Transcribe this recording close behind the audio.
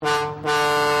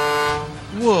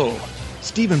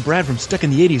Steve and Brad from Stuck in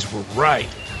the 80s were right.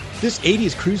 This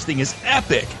 80s cruise thing is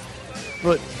epic.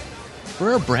 But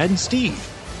where are Brad and Steve?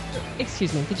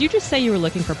 Excuse me, did you just say you were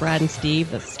looking for Brad and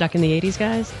Steve, the Stuck in the 80s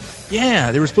guys?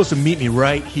 Yeah, they were supposed to meet me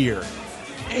right here.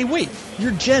 Hey, wait,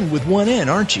 you're Jen with one N,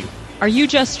 aren't you? Are you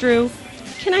just Drew?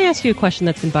 Can I ask you a question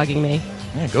that's been bugging me?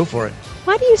 Yeah, go for it.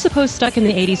 Why do you suppose Stuck in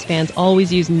the 80s fans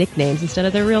always use nicknames instead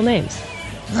of their real names?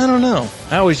 I don't know.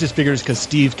 I always just figured it's because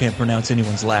Steve can't pronounce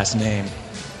anyone's last name.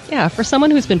 Yeah, for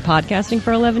someone who's been podcasting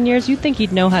for 11 years, you'd think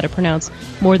he'd know how to pronounce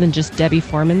more than just Debbie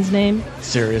Foreman's name.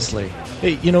 Seriously.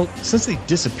 Hey, since they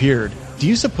disappeared, do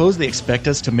you suppose they expect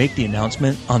us to make the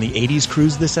announcement on the 80s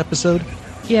cruise this episode?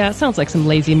 Yeah, it sounds like some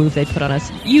lazy move they'd put on us.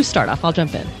 You start off, I'll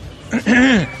jump in.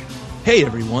 Hey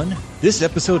everyone, this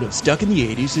episode of Stuck in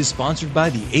the 80s is sponsored by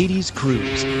the 80s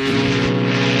Cruise.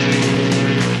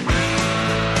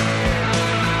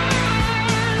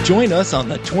 Join us on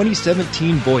the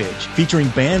 2017 voyage, featuring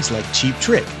bands like Cheap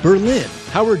Trick, Berlin,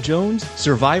 Howard Jones,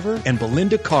 Survivor, and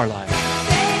Belinda Carlisle.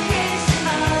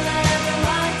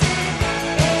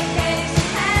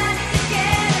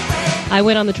 I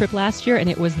went on the trip last year, and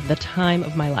it was the time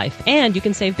of my life. And you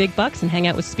can save big bucks and hang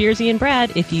out with Spearsy and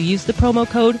Brad if you use the promo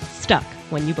code STUCK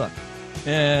when you book.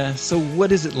 So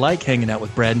what is it like hanging out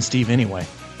with Brad and Steve anyway?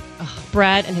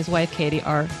 Brad and his wife Katie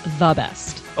are the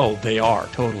best. Oh, they are,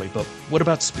 totally. But what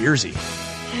about Spearsy?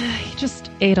 He just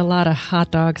ate a lot of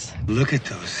hot dogs. Look at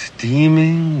those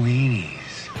steaming weenies.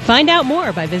 Find out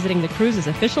more by visiting the cruise's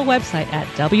official website at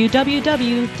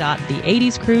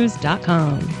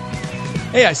www.the80scruise.com.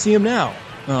 Hey, I see him now.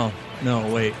 Oh,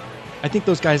 no, wait. I think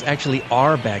those guys actually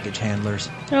are baggage handlers.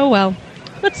 Oh, well.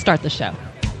 Let's start the show.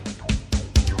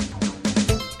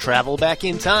 Travel back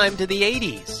in time to the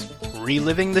 80s,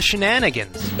 reliving the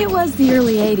shenanigans. It was the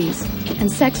early 80s, and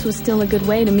sex was still a good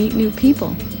way to meet new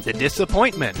people. The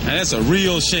disappointment. Now that's a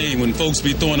real shame when folks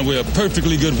be throwing away a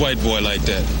perfectly good white boy like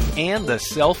that. And the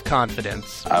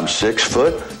self-confidence. I'm 6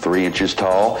 foot, 3 inches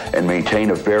tall, and maintain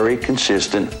a very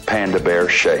consistent panda bear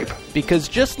shape. Because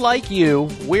just like you,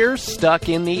 we're stuck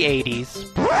in the 80s.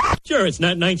 Sure, it's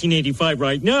not 1985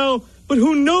 right now, but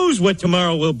who knows what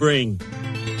tomorrow will bring.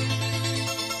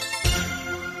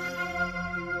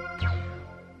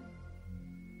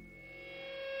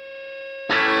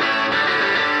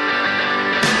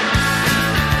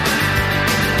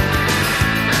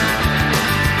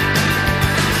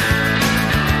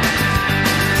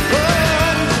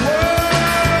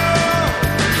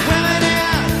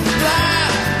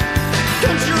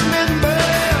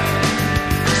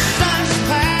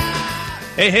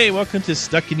 Hey, welcome to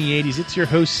Stuck in the 80s. It's your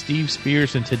host, Steve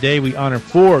Spears, and today we honor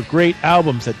 4 great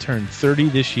albums that turned 30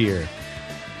 this year.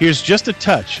 Here's just a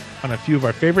touch on a few of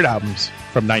our favorite albums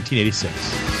from 1986.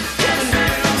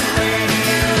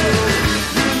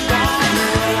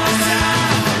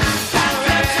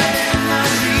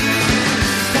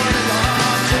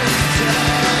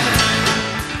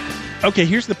 Okay,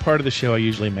 here's the part of the show I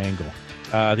usually mangle.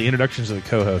 The introductions of the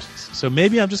co-hosts. So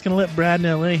maybe I'm just going to let Brad and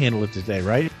L.A. handle it today,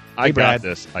 right? I got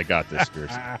this,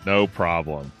 Spears. No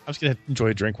problem. I'm just going to enjoy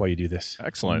a drink while you do this.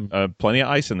 Excellent. Plenty of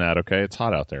ice in that, okay? It's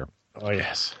hot out there. Oh,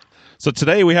 yes. So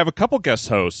today we have a couple guest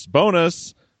hosts.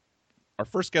 Bonus, our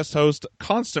first guest host,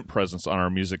 constant presence on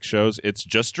our music shows. It's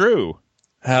Just Drew.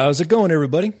 How's it going,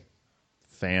 everybody?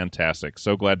 Fantastic.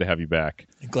 So glad to have you back.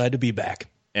 Glad to be back.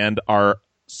 And our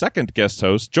second guest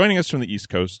host, joining us from the East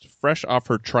Coast, fresh off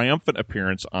her triumphant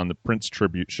appearance on the Prince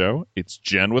Tribute Show, it's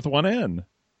Jen with one N.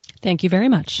 Thank you very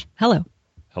much. Hello.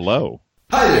 Hello.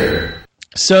 Hi there.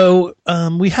 So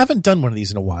we haven't done one of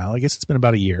these in a while. I guess it's been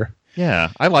about a year.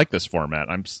 Yeah, I like this format.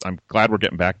 I'm glad we're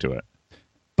getting back to it.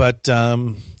 But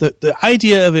the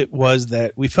idea of it was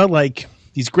that we felt like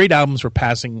these great albums were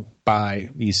passing by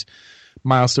these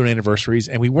milestone anniversaries,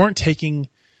 and we weren't taking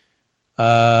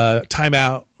time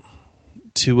out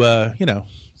to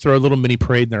throw a little mini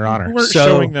parade in their honor. We're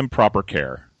showing them proper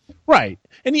care. Right.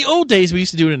 In the old days, we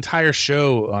used to do an entire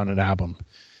show on an album.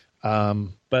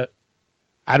 But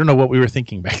I don't know what we were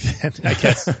thinking back then, I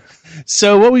guess.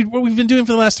 So what we've been doing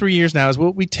for the last 3 years now is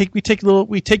we take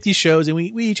these shows and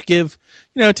we each give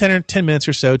 10 minutes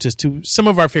or so to some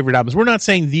of our favorite albums. We're not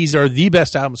saying these are the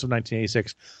best albums of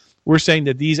 1986. We're saying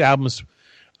that these albums,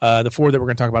 the 4 that we're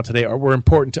going to talk about today, were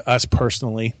important to us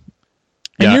personally.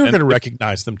 And you're going to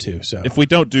recognize them too. So if we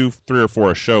don't do 3 or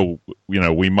 4 a show,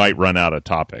 we might run out of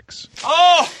topics.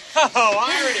 Oh,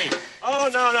 irony. Oh,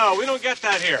 no, we don't get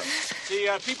that here. See,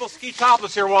 people ski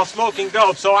topless here while smoking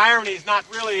dope, so irony is not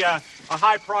really a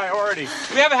high priority.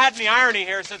 We haven't had any irony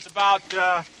here since about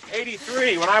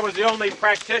 83, when I was the only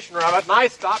practitioner of it, and I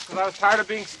stopped because I was tired of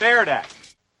being stared at.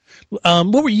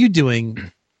 What were you doing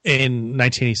in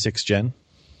 1986, Jen?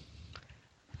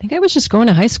 think I was just going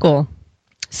to high school,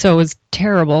 so it was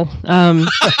terrible.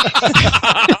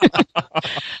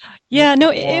 Yeah,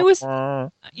 no, it was.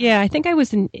 Yeah, I think I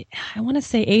was in. I want to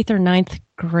say 8th or 9th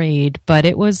grade, but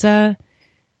it was.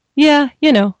 Yeah,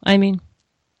 I mean,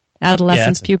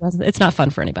 adolescence, pubescence. It's not fun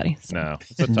for anybody. So. No,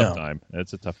 it's a tough time.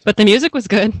 It's a tough time. But the music was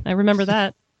good. I remember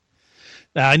that.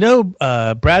 Now, I know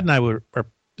Brad and I are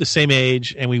the same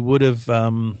age, and we would have.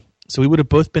 So we would have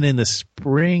both been in the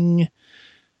spring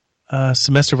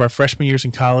semester of our freshman years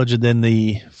in college, and then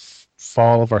the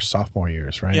fall of our sophomore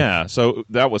years, right? Yeah, so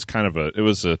that was kind of it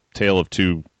was a tale of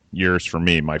 2 years for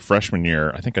me. My freshman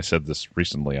year, I think I said this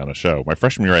recently on a show, my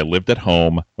freshman year I lived at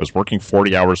home, I was working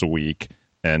 40 hours a week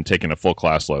and taking a full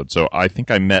class load. So I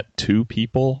think I met 2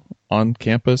 people on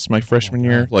campus my freshman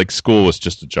year. Like, school was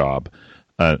just a job.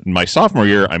 My sophomore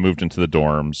year, I moved into the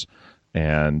dorms,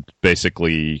 and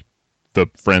basically the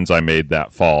friends I made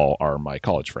that fall are my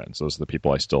college friends. Those are the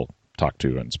people I still talk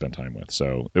to and spend time with.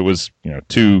 So it was,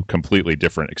 2 completely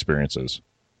different experiences.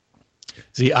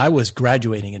 See, I was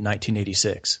graduating in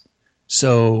 1986.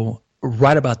 So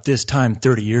right about this time,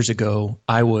 30 years ago,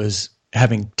 I was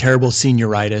having terrible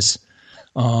senioritis.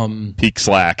 Peak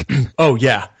slack. Oh,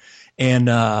 yeah. And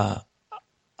I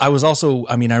was also,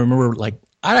 I remember, I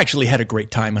actually had a great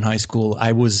time in high school.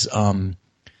 I was, I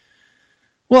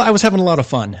was having a lot of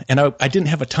fun. And I didn't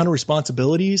have a ton of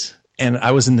responsibilities. And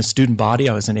I was in the student body.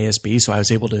 I was in ASB, so I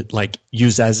was able to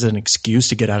use that as an excuse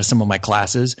to get out of some of my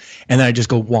classes. And then I just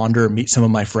go wander and meet some of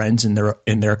my friends in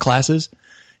their classes,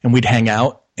 and we'd hang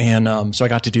out. And so I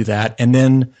got to do that. And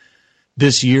then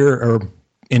this year, or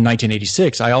in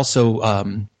 1986, I also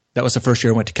that was the first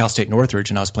year I went to Cal State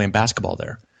Northridge, and I was playing basketball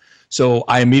there. So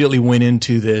I immediately went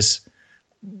into this.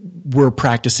 We're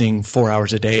practicing 4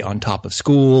 hours a day on top of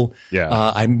school. Yeah.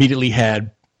 I immediately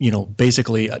had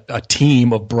basically a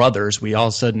team of brothers. We all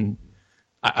of a sudden,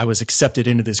 I was accepted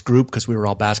into this group because we were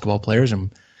all basketball players,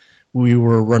 and we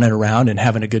were running around and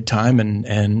having a good time.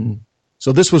 And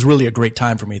so this was really a great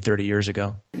time for me 30 years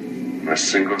ago. A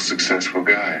single successful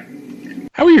guy.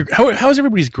 How was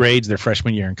everybody's grades their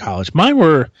freshman year in college? Mine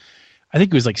were, I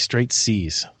think it was straight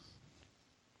C's.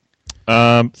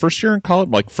 First year in college,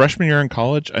 freshman year in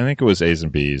college, I think it was A's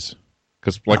and B's.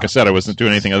 Because, I said, I wasn't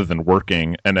doing anything other than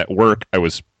working. And at work, I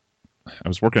was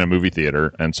working at a movie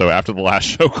theater. And so after the last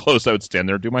show closed, I would stand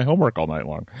there and do my homework all night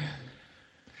long.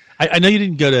 I know you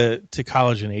didn't go to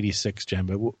college in 86,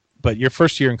 Jen, but your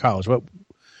first year in college, what?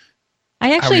 I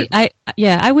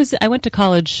went to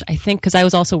college, I think, because I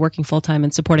was also working full-time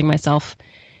and supporting myself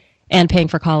and paying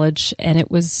for college. And it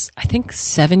was, I think,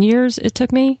 7 years it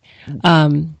took me.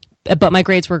 But my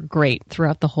grades were great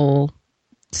throughout the whole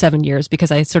 7 years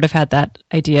because I sort of had that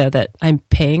idea that I'm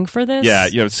paying for this. Yeah,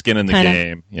 you have skin in the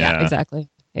game. Yeah,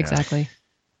 exactly.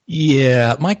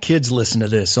 Yeah, my kids listen to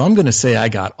this, so I'm going to say I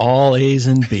got all A's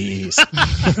and B's.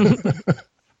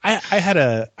 I had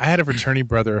a fraternity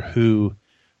brother who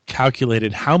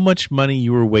calculated how much money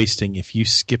you were wasting if you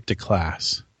skipped a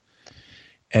class.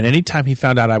 And anytime he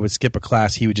found out I would skip a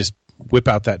class, he would just whip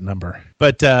out that number.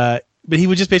 But he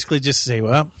would just basically just say,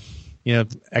 well,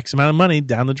 X amount of money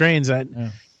down the drains.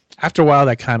 After a while,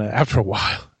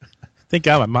 thank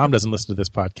God my mom doesn't listen to this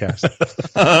podcast.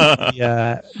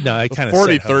 Yeah, no, I kind of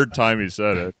 43rd time he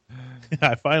said it.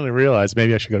 I finally realized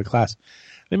maybe I should go to class.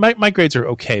 My grades are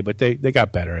okay, but they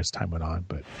got better as time went on.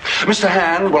 But Mr.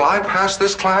 Hand, will I pass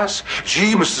this class?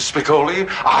 Gee, Mr. Spicoli,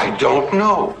 I don't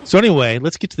know. So anyway,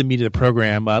 let's get to the meat of the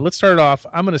program. Let's start it off.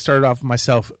 I'm going to start it off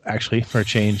myself, actually, for a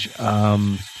change.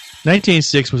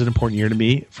 1986 was an important year to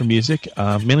me for music,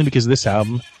 mainly because of this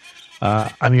album.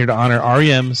 I'm here to honor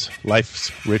REM's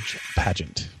Life's Rich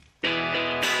Pageant.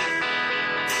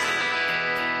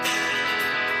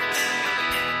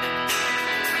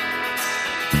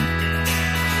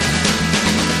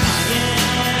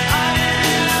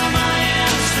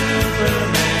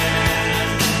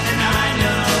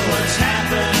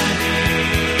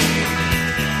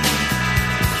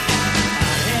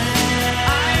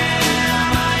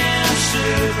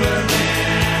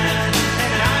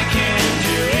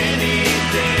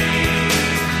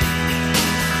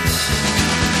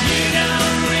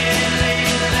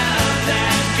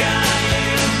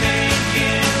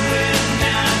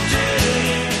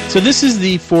 So this is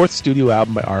the 4th studio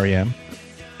album by REM.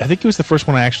 I think it was the first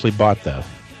one I actually bought, though.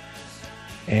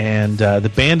 And the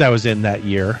band I was in that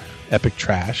year, Epic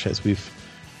Trash, as we've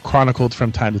chronicled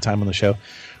from time to time on the show,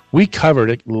 we covered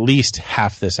at least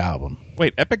half this album.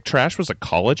 Wait, Epic Trash was a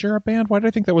college-era band? Why did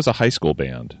I think that was a high school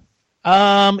band?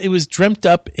 It was dreamt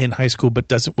up in high school,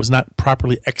 but was not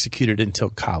properly executed until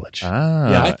college.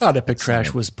 Yeah, I thought Epic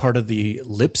Trash was part of the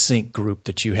lip sync group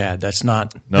that you had. That's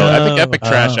not. No, Epic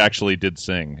Trash actually did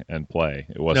sing and play.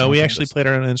 It wasn't. No, we actually played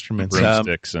our own instruments.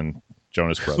 Broomsticks and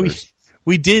Jonas Brothers.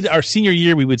 We did our senior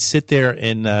year. We would sit there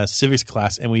in civics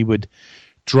class and we would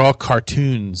draw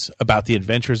cartoons about the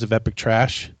adventures of Epic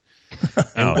Trash.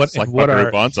 And what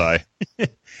our bonsai.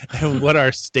 And what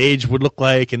our stage would look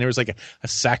like, and there was like a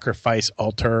sacrifice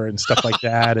altar and stuff like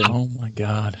that. And, oh my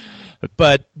God!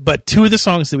 But two of the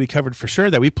songs that we covered for sure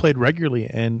that we played regularly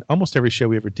and almost every show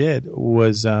we ever did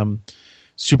was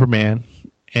Superman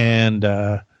and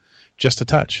Just a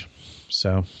Touch.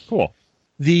 So cool.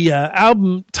 The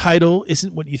album title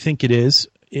isn't what you think it is.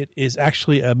 It is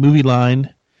actually a movie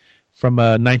line from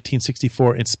a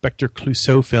 1964 Inspector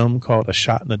Clouseau film called A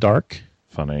Shot in the Dark.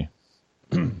 Funny.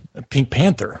 Pink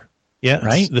Panther. Yeah,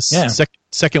 right?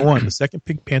 Second one, the second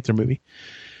Pink Panther movie.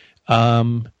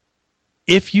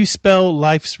 If you spell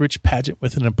Life's Rich Pageant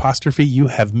with an apostrophe, you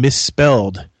have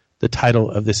misspelled the title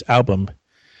of this album.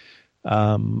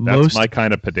 That's my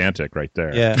kind of pedantic right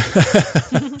there. Yeah.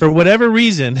 For whatever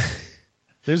reason,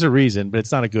 there's a reason, but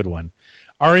it's not a good one.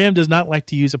 R.E.M. does not like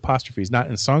to use apostrophes, not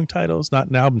in song titles, not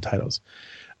in album titles.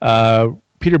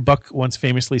 Peter Buck once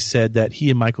famously said that he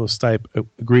and Michael Stipe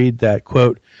agreed that,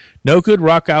 quote, no good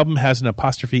rock album has an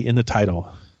apostrophe in the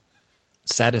title.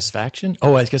 Satisfaction?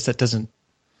 Oh, I guess that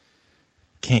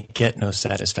can't get no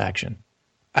satisfaction.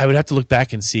 I would have to look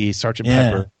back and see Sgt.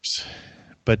 Pepper's.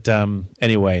 But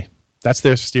anyway, that's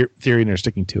their theory and they're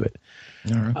sticking to it.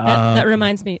 All right. That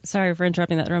reminds me, sorry for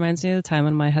interrupting, that reminds me of the time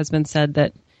when my husband said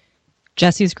that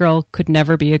Jesse's Girl could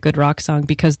never be a good rock song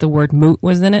because the word moot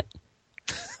was in it.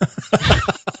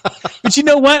 But you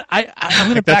know what? I'm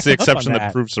going to back that's the up on exception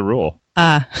that proves the rule.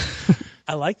 I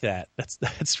like that.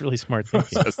 That's really smart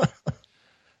thinking.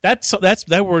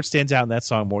 That word stands out in that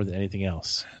song more than anything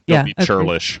else. Don't be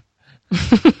churlish.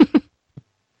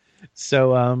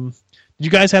 So, did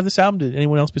you guys have this album? Did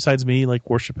anyone else besides me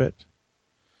worship it?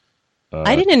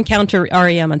 I didn't encounter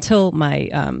REM until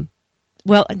my.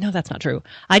 Well, no, that's not true.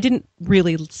 I didn't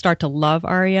really start to love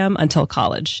REM until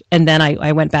college. And then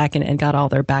I went back and got all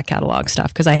their back catalog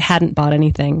stuff because I hadn't bought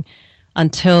anything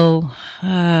until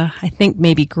I think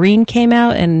maybe Green came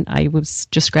out, and I was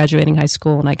just graduating high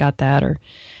school and I got that, or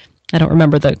I don't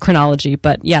remember the chronology.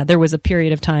 But yeah, there was a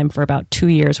period of time for about 2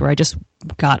 years where I just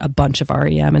got a bunch of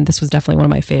REM, and this was definitely one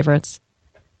of my favorites.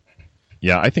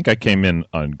 Yeah, I think I came in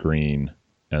on Green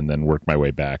and then worked my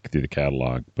way back through the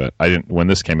catalog. But I didn't. When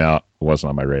this came out, it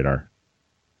wasn't on my radar.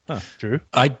 Huh, Drew?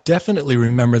 I definitely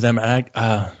remember them. I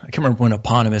can't remember when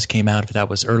Eponymous came out, if that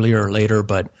was earlier or later,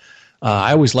 but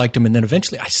I always liked them. And then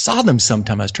eventually I saw them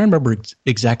sometime. I was trying to remember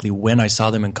exactly when I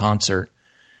saw them in concert.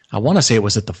 I want to say it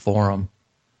was at the Forum.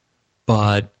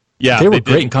 But yeah, they were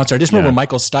great in concert. I just remember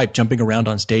Michael Stipe jumping around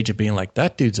on stage and being like,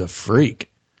 that dude's a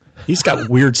freak. He's got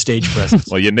weird stage presence.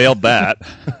 Well, you nailed that.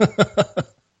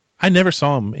 I never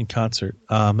saw them in concert.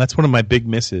 That's one of my big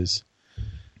misses.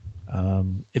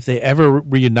 If they ever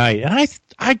reunite, and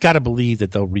I gotta believe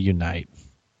that they'll reunite.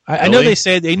 I know they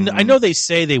say I know they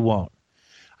say they won't.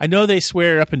 I know they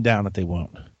swear up and down that they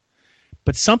won't.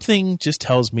 But something just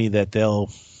tells me that they'll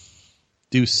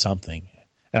do something,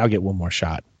 and I'll get one more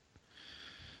shot.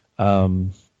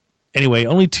 Anyway,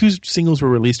 only 2 singles were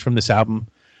released from this album: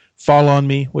 "Fall on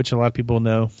Me," which a lot of people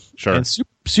know, sure, and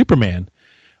 "Superman."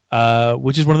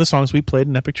 Which is one of the songs we played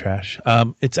in Epic Trash.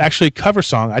 It's actually a cover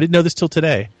song. I didn't know this till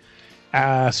today.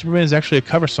 Superman is actually a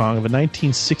cover song of a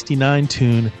 1969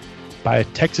 tune by a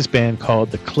Texas band called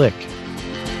The Click.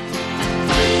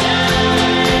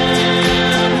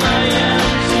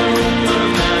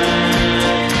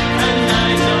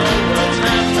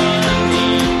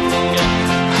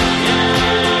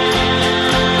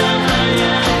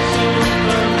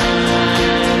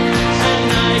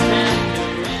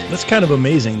 That's kind of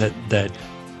amazing that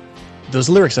those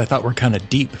lyrics I thought were kind of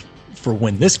deep for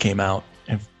when this came out,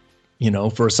 and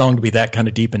for a song to be that kind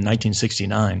of deep in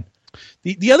 1969.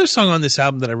 The other song on this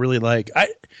album that I really like,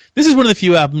 this is one of the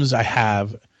few albums I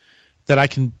have that I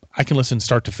can listen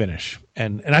start to finish,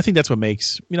 and I think that's what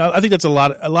makes I think that's a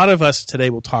lot of us today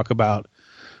will talk about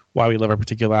why we love our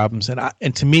particular albums,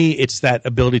 and to me it's that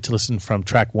ability to listen from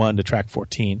track 1 to track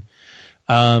 14.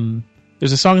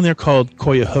 There's a song in there called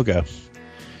Cuyahoga,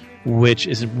 which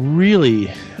is really,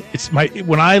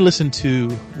 when I listen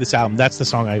to this album, that's the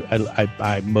song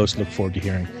I most look forward to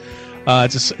hearing.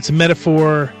 It's a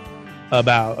metaphor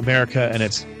about America and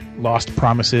its lost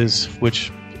promises,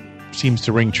 which seems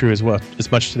to ring true as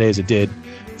much today as it did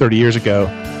 30 years ago.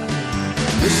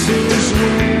 This is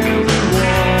where we walk.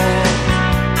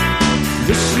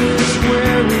 This is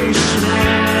where we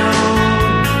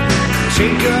swam.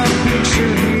 Take a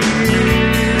picture here.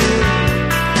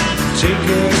 Take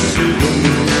a souvenir.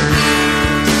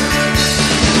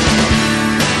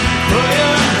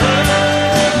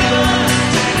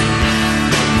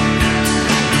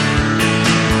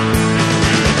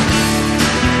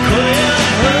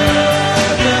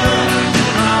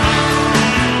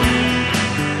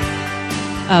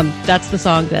 That's the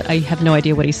song that I have no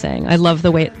idea what he's saying. I love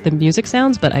the way the music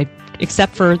sounds, but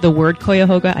except for the word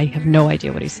Cuyahoga, I have no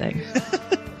idea what he's saying.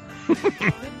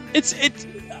 It's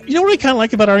you know what I kind of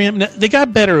like about REM? They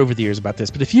got better over the years about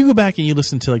this, but if you go back and you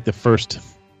listen to like the first,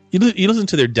 you listen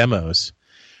to their demos,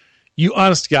 you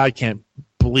honest to God can't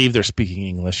believe they're speaking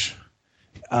English.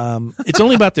 It's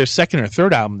only about their second or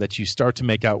third album that you start to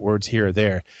make out words here or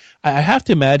there. I have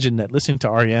to imagine that listening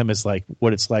to REM is like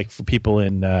what it's like for people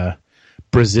in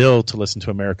Brazil to listen to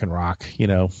American rock. You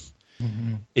know,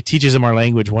 It teaches them our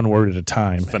language one word at a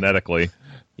time, phonetically.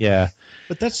 Yeah,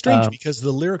 but that's strange because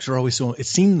the lyrics are always so. It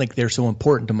seemed like they're so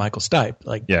important to Michael Stipe.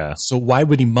 Like, yeah. So why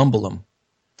would he mumble them?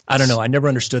 I don't know. I never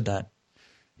understood that.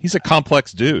 He's a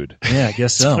complex dude. Yeah, I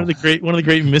guess so. One of the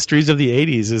great mysteries of the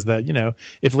 '80s is that, you know,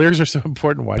 if lyrics are so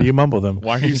important, why do you mumble them?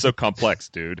 Why are you so complex,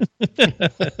 dude?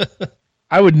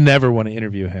 I would never want to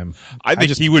interview him. I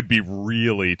think he would be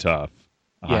really tough.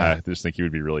 Yeah. I just think he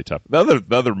would be really tough. The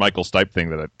other Michael Stipe thing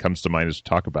that comes to mind as to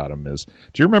talk about him is,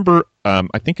 do you remember,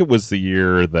 I think it was the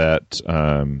year that,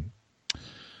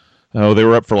 they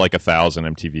were up for like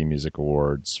 1,000 MTV Music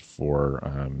Awards for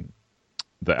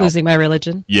Losing My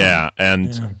Religion. Yeah,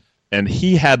 and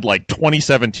he had like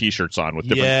 27 T-shirts on with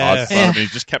different odds on them, and he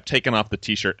just kept taking off the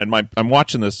T-shirt. And I'm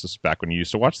watching this back when you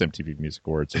used to watch the MTV Music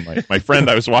Awards, and my friend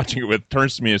I was watching it with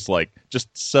turns to me and is like, just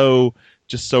so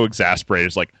exasperated.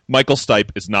 It's like, Michael Stipe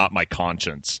is not my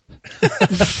conscience.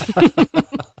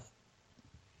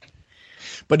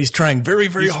 But he's trying very,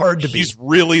 very hard to be. He's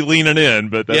really leaning in,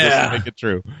 but that doesn't make it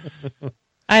true.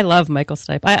 I love Michael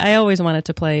Stipe. I always wanted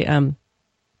to play. I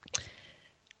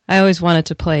always wanted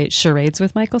to play charades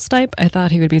with Michael Stipe. I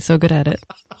thought he would be so good at it.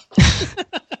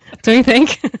 Don't you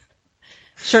think?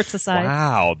 Shirts aside.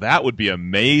 Wow, that would be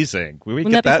amazing. Will we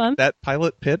Wouldn't get that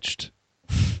pilot pitched?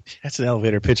 That's an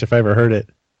elevator pitch if I ever heard it.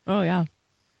 Oh, yeah.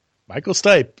 Michael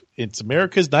Stipe, it's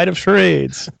America's Night of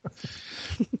Charades.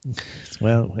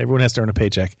 Well, everyone has to earn a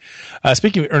paycheck.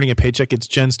 Speaking of earning a paycheck, it's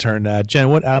Jen's turn. Jen,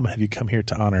 what album have you come here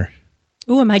to honor?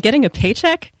 Ooh, am I getting a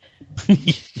paycheck?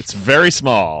 It's very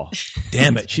small.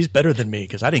 Damn it. She's better than me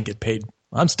because I didn't get paid.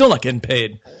 I'm still not getting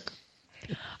paid.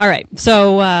 All right.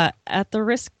 So at the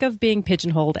risk of being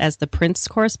pigeonholed as the Prince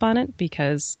correspondent,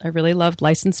 because I really loved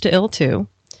License to Ill too,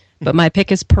 but my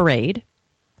pick is Parade,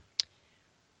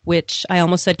 which I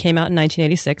almost said came out in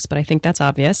 1986, but I think that's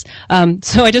obvious.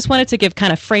 So I just wanted to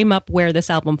kind of frame up where this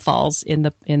album falls in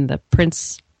the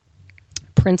Prince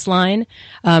line.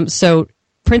 So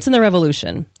Prince and the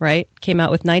Revolution, right, came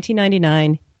out with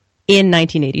 1999 in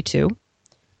 1982.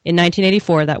 In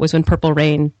 1984, that was when Purple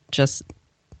Rain just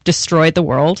destroyed the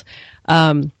world.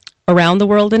 Around the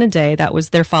World in a Day, that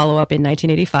was their follow-up in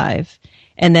 1985.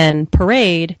 And then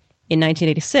Parade in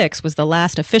 1986 was the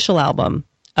last official album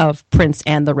of Prince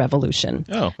and the Revolution.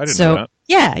 Oh, I didn't know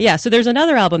that. Yeah. So there's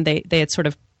another album they had sort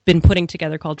of been putting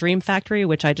together called Dream Factory,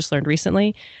 which I just learned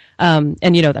recently.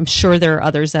 And, you know, I'm sure there are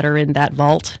others that are in that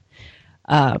vault.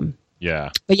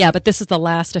 But this is the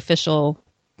last official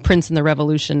Prince and the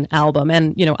Revolution album.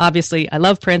 And, you know, obviously I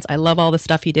love Prince. I love all the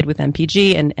stuff he did with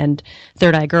MPG and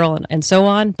Third Eye Girl and so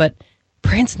on. But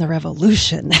Prince and the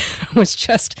Revolution was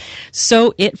just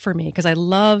so it for me because I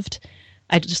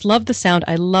just loved the sound.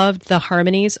 I loved the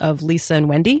harmonies of Lisa and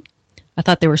Wendy. I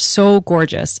thought they were so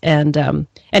gorgeous. And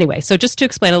anyway, so just to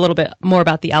explain a little bit more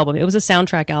about the album, it was a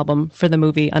soundtrack album for the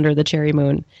movie Under the Cherry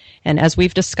Moon. And as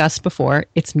we've discussed before,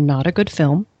 it's not a good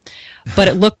film, but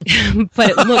it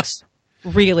looks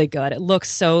really good. It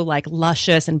looks so like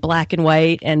luscious and black and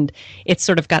white, and it's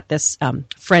sort of got this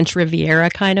French Riviera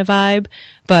kind of vibe.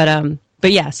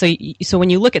 But yeah, so when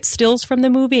you look at stills from the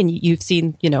movie and you've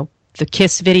seen, you know, the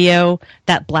Kiss video,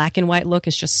 that black and white look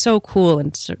is just so cool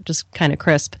and just kind of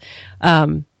crisp.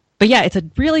 But yeah, it's a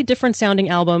really different sounding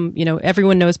album. You know,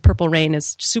 everyone knows Purple Rain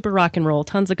is super rock and roll,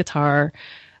 tons of guitar.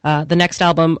 The next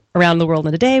album, Around the World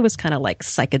in a Day, was kind of like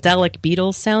psychedelic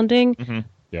Beatles sounding. Mm-hmm.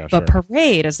 Yeah, but sure.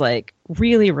 Parade is like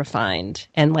really refined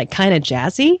and like kind of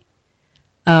jazzy.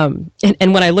 And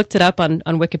when I looked it up on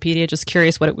Wikipedia, just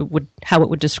curious how it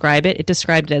would describe it. It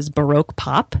described it as Baroque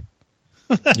pop.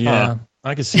 Yeah.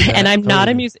 I can see that. And I'm not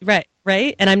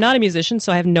right. And I'm not a musician,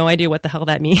 so I have no idea what the hell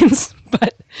that means.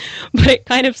 But it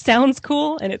kind of sounds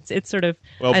cool, and it's sort of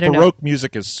Baroque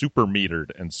music is super metered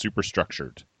and super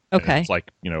structured. And Okay. it's like,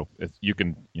 you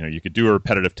could do a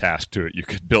repetitive task to it. You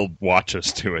could build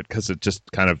watches to it because it just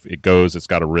it's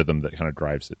got a rhythm that kind of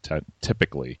drives it.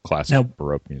 Typically classical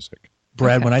Baroque music.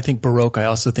 Brad, when I think Baroque, I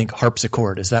also think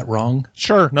harpsichord. Is that wrong?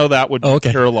 Sure. No, that would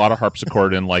okay. hear a lot of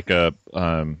harpsichord in like a.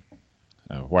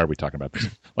 Why are we talking about this?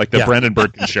 Like the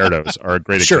Brandenburg concertos are a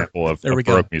great example of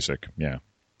Baroque music. Yeah.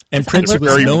 And Prince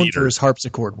was known for his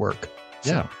harpsichord work.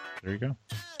 So. Yeah. There you go.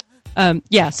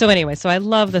 So anyway, so I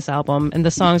love this album, and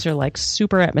the songs are like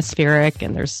super atmospheric,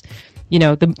 and there's,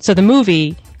 the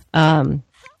movie,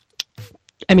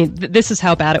 this is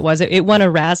how bad it was. It won a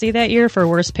Razzie that year for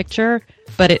Worst Picture,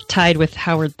 but it tied with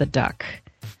Howard the Duck.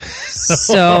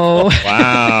 So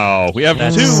wow, we have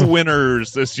 2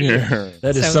 winners this year.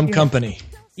 That is some company.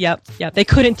 Yep. They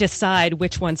couldn't decide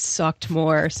which one sucked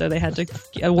more, so they had to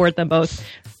award them both.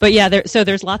 But yeah,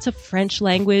 there's lots of French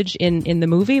language in the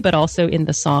movie, but also in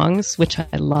the songs, which I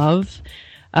love.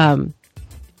 And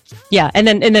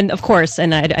then of course,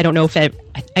 and I don't know if I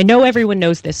know everyone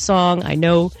knows this song. I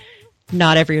know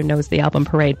not everyone knows the album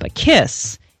Parade, but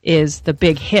Kiss is the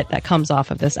big hit that comes off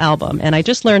of this album. And I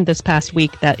just learned this past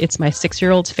week that it's my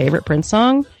 6-year-old's favorite Prince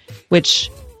song,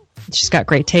 which she's got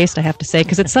great taste, I have to say,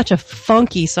 because it's such a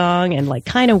funky song and like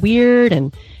kind of weird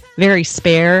and very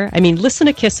spare. I mean, listen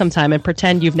to Kiss sometime and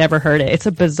pretend you've never heard it. It's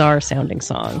a bizarre sounding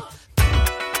song.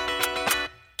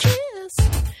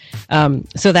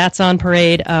 So that's on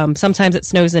Parade. Sometimes It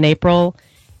Snows in April.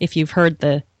 If you've heard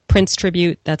the Prince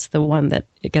tribute, that's the one that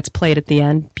it gets played at the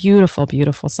end. Beautiful,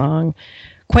 beautiful song.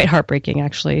 Quite heartbreaking,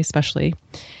 actually, especially.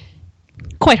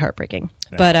 Quite heartbreaking.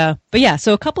 Yeah. But yeah,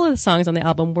 so a couple of the songs on the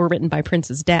album were written by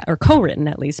Prince's dad, or co-written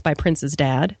at least by Prince's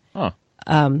dad. Huh.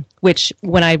 Which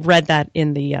when I read that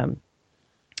in the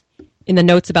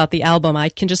notes about the album, I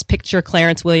can just picture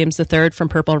Clarence Williams III from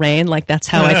Purple Rain. Like that's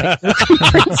how I picture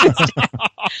Prince's dad.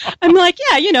 I'm like,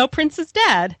 yeah, Prince's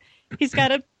dad. He's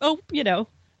got a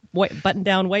white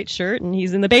button-down white shirt, and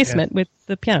he's in the basement with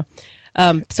the piano.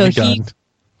 There's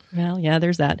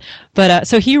that. But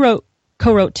so he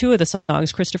co-wrote 2 of the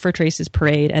songs, Christopher Trace's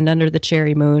Parade and Under the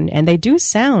Cherry Moon, and they do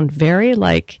sound very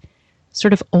like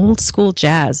sort of old school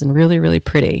jazz and really, really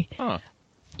pretty. Huh.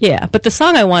 Yeah, but the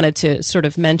song I wanted to sort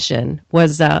of mention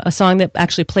was a song that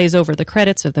actually plays over the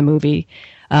credits of the movie.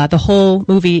 The whole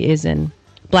movie is in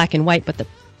black and white, but the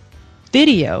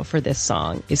video for this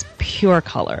song is pure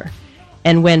color.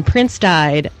 And when Prince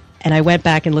died, and I went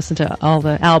back and listened to all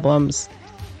the albums,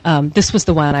 this was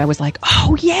the one I was like,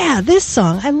 oh yeah, this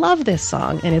song. I love this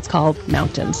song. And it's called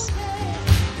Mountains.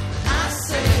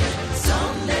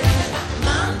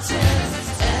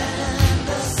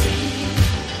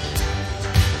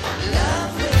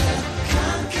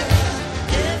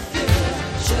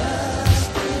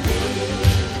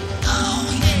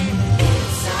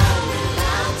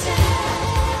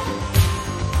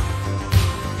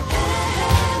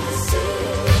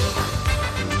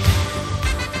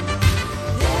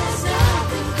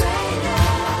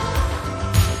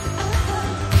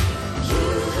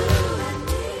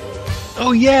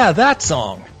 Oh, yeah, that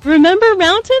song. Remember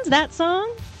Mountains, that song?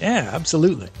 Yeah,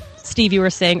 absolutely. Steve, you were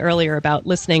saying earlier about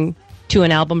listening to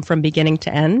an album from beginning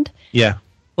to end. Yeah.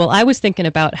 Well, I was thinking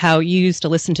about how you used to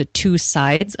listen to 2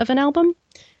 sides of an album.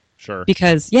 Sure.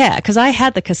 Because I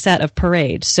had the cassette of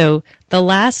Parade. So the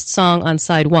last song on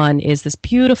side 1 is this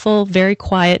beautiful, very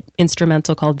quiet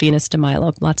instrumental called Venus de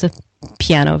Milo. Lots of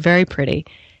piano, very pretty.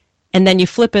 And then you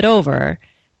flip it over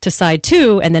to side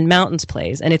 2, and then Mountains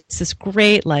plays. And it's this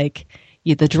great,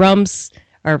 the drums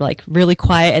are like really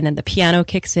quiet, and then the piano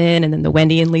kicks in, and then the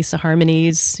Wendy and Lisa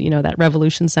harmonies, that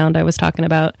revolution sound I was talking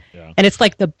about. Yeah. And it's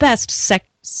like the best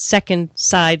second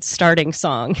side starting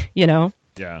song, Yeah.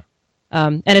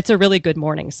 And it's a really good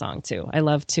morning song too. I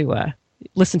love to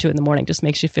listen to it in the morning. Just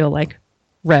makes you feel like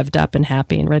revved up and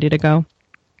happy and ready to go.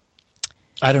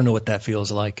 I don't know what that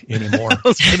feels like anymore. I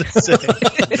was going to say.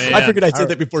 Man, I figured I'd say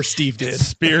that before Steve did.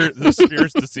 The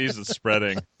spirit's disease is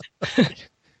spreading.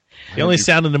 The only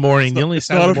sound in the morning. The only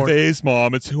sound in the morning. It's not a phase,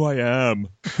 Mom. It's who I am.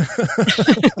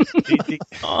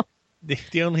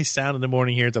 The only sound in the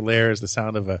morning here at the Lair is the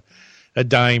sound of a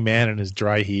dying man and his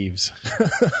dry heaves.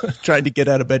 Trying to get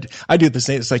out of bed. I do the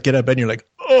same. It's like get out of bed and you're like,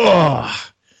 oh,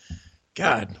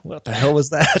 God, what the hell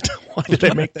was that? Why did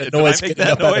I make that noise? Did I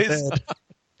make that noise?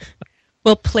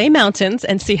 Well, play Mountains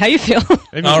and see how you feel.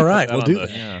 All right, we'll do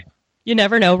that. Yeah. You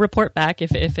never know. Report back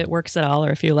if it works at all,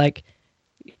 or if you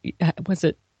was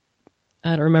it?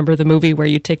 I don't remember the movie where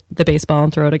you take the baseball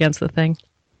and throw it against the thing.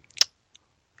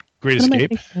 Great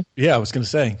Escape? Yeah, I was going to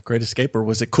say Great Escape, or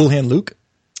was it Cool Hand Luke?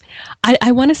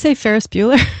 I want to say Ferris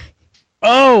Bueller.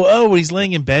 when he's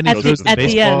laying in bed and he throws the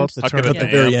baseball at the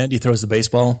very end, he throws the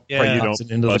baseball. Yeah, you pops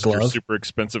don't it into the bust your glove. super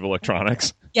expensive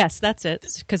electronics. Yes, that's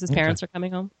it. Because his parents are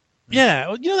coming home. Yeah,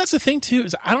 well, that's the thing too.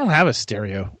 Is I don't have a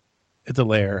stereo at the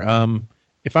lair.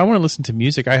 If I want to listen to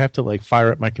music, I have to like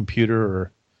fire up my computer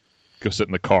or go sit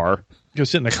in the car.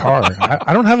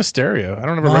 I don't have a stereo. I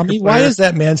don't have a record player. Why is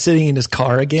that man sitting in his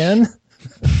car again?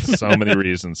 So many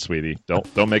reasons, sweetie.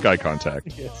 Don't make eye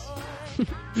contact. Yes.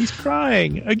 He's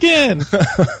crying again.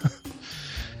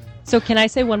 So can I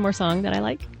say one more song that I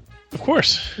like? Of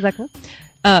course. Is that cool?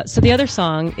 So the other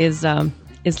song is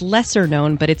lesser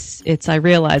known, but it's I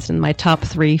realized in my top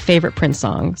 3 favorite Prince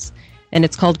songs, and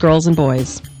it's called "Girls and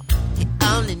Boys." He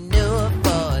only knew her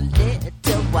for a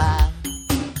little while,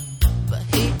 but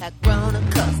he had grown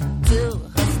accustomed to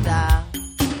her style.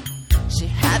 She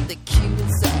had the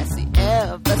cutest ass he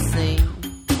ever seen.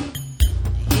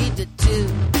 He did too.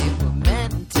 They were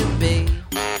meant to be.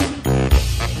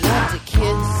 He loved to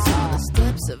kiss on the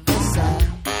steps of Versailles.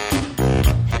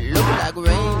 It looked like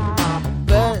rain,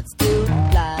 birds do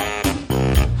fly.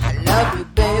 I love you,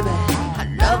 baby.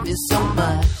 I love you so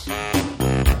much.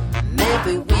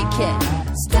 Maybe we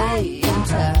can stay in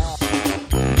touch.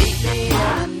 Meet me in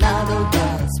another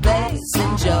world, space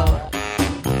and joy.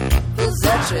 Who's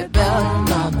that rebellion,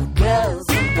 mama, girls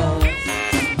and boys?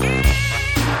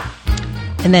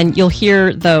 And then you'll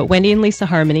hear the Wendy and Lisa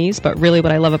harmonies, but really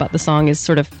what I love about the song is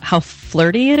sort of how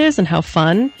flirty it is and how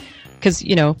fun. Because,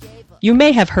 you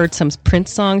may have heard some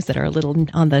Prince songs that are a little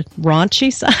on the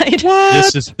raunchy side.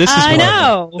 What? This is I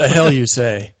know. The hell you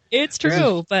say? It's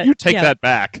true, but you take that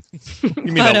back.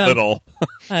 You mean a little?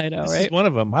 I know, This right? is one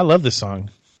of them. I love this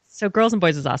song. So "Girls and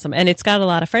Boys" is awesome, and it's got a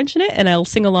lot of French in it, and I'll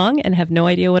sing along and have no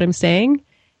idea what I'm saying.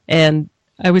 And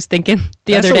I was thinking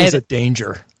the other day, always a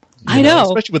danger. I know,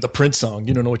 especially with a Prince song,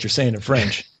 you don't know what you're saying in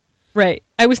French. Right.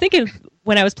 I was thinking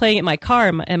when I was playing it in my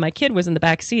car, and my kid was in the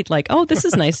back seat, like, "Oh, this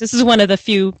is nice. This is one of the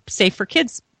few safe for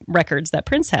kids records that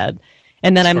Prince had."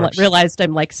 And then I realized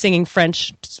I'm like singing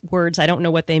French words. I don't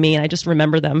know what they mean. I just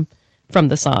remember them from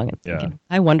the song. And thinking,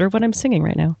 I wonder what I'm singing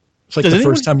right now. It's like the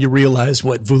first time you realized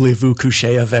what "Voulez-vous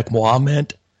coucher avec moi"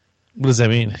 meant. What does that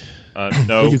mean?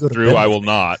 No, Drew, I will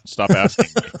not. Stop asking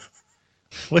me.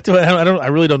 What do I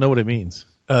really don't know what it means.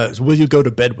 Will you go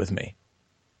to bed with me?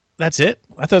 That's it?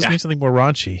 I thought it was going to be something more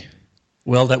raunchy.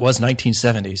 Well, that was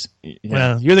 1970s. Yeah.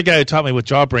 Well, you're the guy who taught me what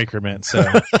Jawbreaker meant. So,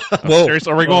 whoa,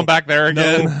 seriously, are we going back there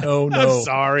again? No. I'm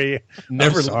sorry.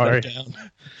 Never I'm sorry. down.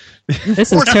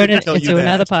 This is turning into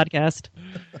another podcast.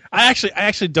 I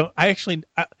actually don't.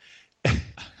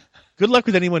 Good luck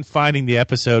with anyone finding the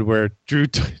episode where Drew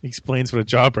explains what a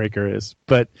jawbreaker is.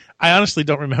 But I honestly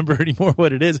don't remember anymore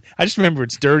what it is. I just remember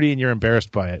it's dirty and you're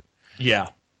embarrassed by it. Yeah,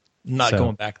 not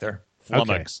going back there.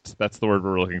 Flummoxed. Okay. That's the word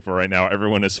we're looking for right now.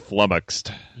 Everyone is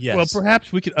flummoxed. Yes. Well,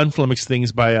 perhaps we could unflummox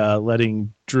things by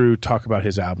letting Drew talk about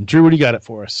his album. Drew, what do you got it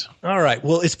for us? All right.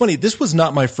 Well, it's funny. This was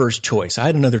not my first choice. I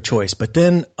had another choice, but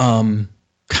then, kind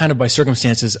of by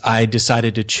circumstances, I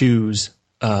decided to choose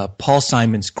Paul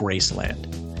Simon's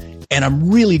Graceland, and I'm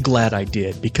really glad I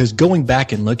did, because going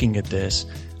back and looking at this,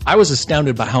 I was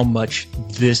astounded by how much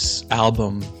this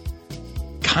album.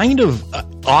 Kind of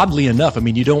oddly enough, I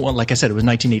mean, you don't want, like I said, it was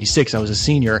 1986. I was a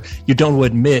senior. You don't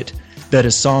admit that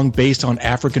a song based on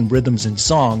African rhythms and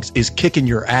songs is kicking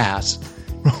your ass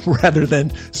rather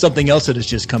than something else that has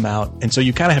just come out. And so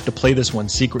you kind of have to play this one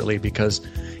secretly because,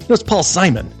 it's Paul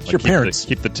Simon. It's your parents.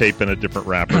 Keep the tape in a different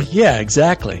wrapper. Yeah,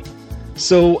 exactly.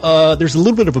 So there's a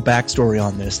little bit of a backstory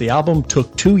on this. The album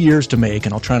took 2 years to make,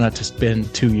 and I'll try not to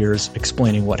spend 2 years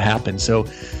explaining what happened. So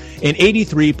in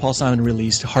 83, Paul Simon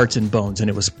released Hearts and Bones, and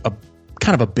it was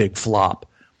kind of a big flop.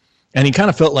 And he kind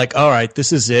of felt like, all right,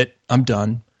 this is it. I'm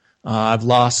done. I've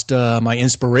lost my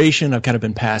inspiration. I've kind of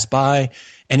been passed by.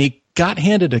 And he got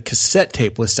handed a cassette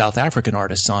tape with South African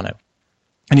artists on it.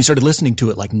 And he started listening to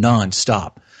it like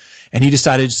nonstop. And he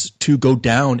decided to go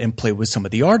down and play with some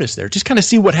of the artists there, just kind of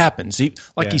see what happens. He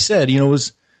said,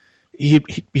 he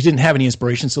didn't have any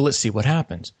inspiration, so let's see what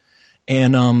happens.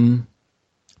 And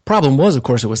problem was, of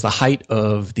course, it was the height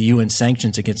of the UN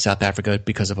sanctions against South Africa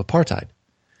because of apartheid.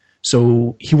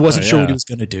 So he wasn't sure what he was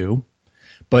going to do,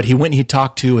 but he went and he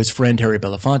talked to his friend Harry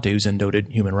Belafonte, who's a noted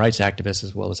human rights activist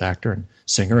as well as actor and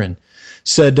singer, and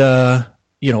said,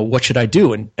 what should I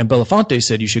do? And Belafonte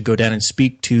said you should go down and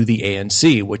speak to the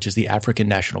ANC, which is the African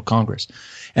National Congress.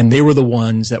 And they were the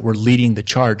ones that were leading the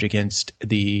charge against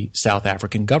the South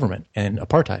African government and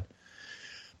apartheid.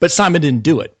 But Simon didn't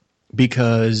do it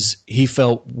because he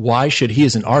felt, why should he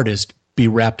as an artist be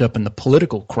wrapped up in the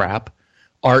political crap?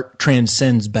 Art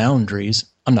transcends boundaries.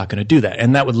 I'm not going to do that.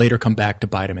 And that would later come back to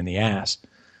bite him in the ass.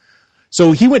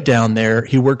 So he went down there.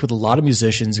 He worked with a lot of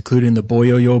musicians, including the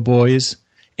Boyo-Yo Boys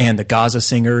and the Gaza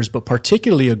Singers, but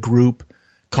particularly a group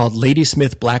called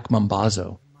Ladysmith Black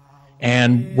Mambazo.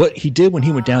 And what he did when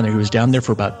he went down there, he was down there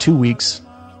for about 2 weeks,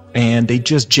 and they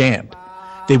just jammed.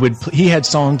 He had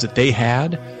songs that they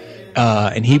had,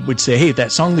 and he would say, hey,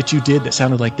 that song that you did that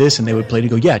sounded like this, and they would play to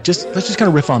go, yeah, let's just kind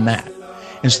of riff on that.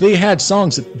 And so they had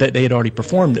songs that they had already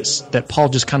performed that Paul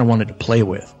just kind of wanted to play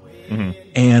with. Mm-hmm.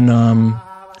 And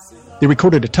they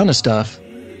recorded a ton of stuff,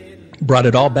 brought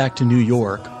it all back to New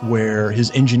York, where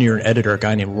his engineer and editor, a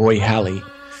guy named Roy Halley,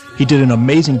 he did an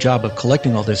amazing job of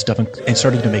collecting all this stuff and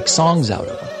started to make songs out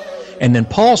of it. And then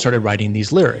Paul started writing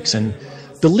these lyrics. And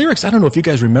the lyrics, I don't know if you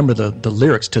guys remember the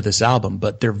lyrics to this album,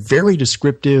 but they're very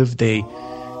descriptive. They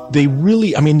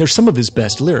really, I mean, they're some of his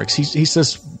best lyrics. He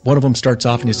says, one of them starts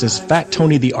off and he says, Fat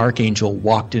Tony the Archangel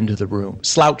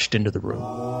slouched into the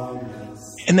room.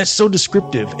 And that's so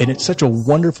descriptive, and it's such a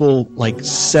wonderful, like,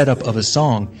 setup of a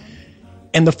song.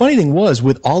 And the funny thing was,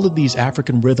 with all of these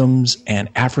African rhythms and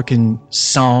African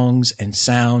songs and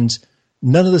sounds,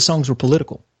 none of the songs were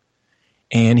political.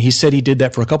 And he said he did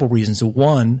that for a couple reasons.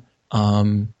 One,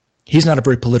 he's not a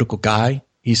very political guy.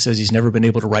 He says he's never been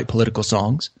able to write political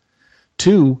songs.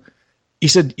 Two, he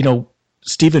said,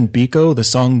 Stephen Biko,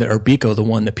 Biko, the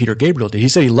one that Peter Gabriel did, he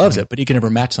said he loves it, but he can never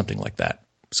match something like that.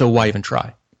 So why even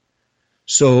try?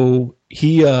 So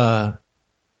he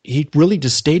really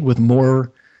just stayed with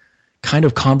more kind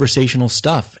of conversational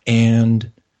stuff,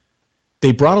 and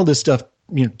they brought all this stuff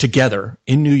together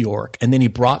in New York, and then he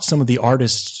brought some of the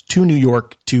artists to New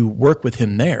York to work with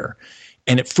him there,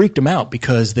 and it freaked him out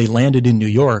because they landed in New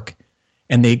York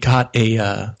and they got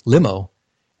a limo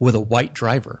with a white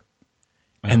driver,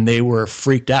 and they were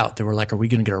freaked out. They were like, are we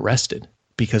going to get arrested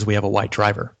because we have a white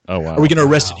driver? Oh, wow. Are we going to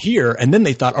arrest it here? And then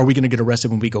they thought, are we going to get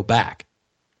arrested when we go back?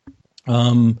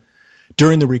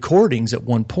 During the recordings at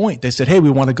one point, they said, hey, we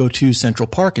want to go to Central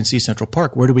Park and see Central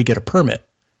Park. Where do we get a permit?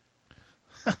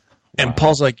 And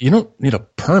Paul's like, you don't need a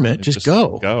permit. Just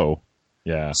go. Go.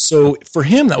 Yeah. So for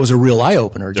him, that was a real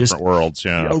eye-opener. Different worlds,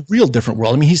 yeah. A real different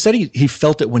world. I mean, he said he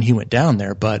felt it when he went down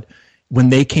there, but when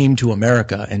they came to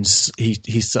America and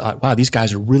he saw, wow, these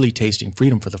guys are really tasting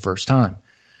freedom for the first time.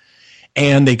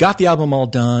 And they got the album all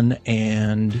done,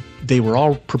 and they were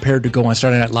all prepared to go on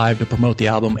Saturday Night Live to promote the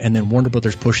album, and then Warner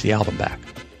Brothers pushed the album back.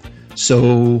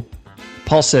 So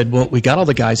Paul said, well, we got all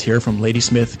the guys here from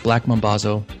Ladysmith, Black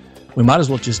Mambazo. We might as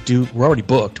well we're already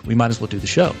booked. We might as well do the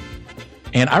show.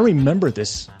 And I remember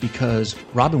this because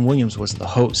Robin Williams was the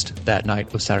host that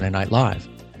night of Saturday Night Live.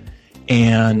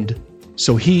 And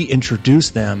so he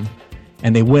introduced them,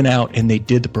 and they went out and they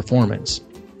did the performance.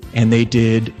 And they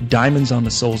did Diamonds on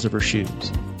the Soles of Her Shoes.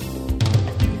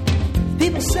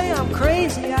 People say I'm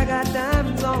crazy, I got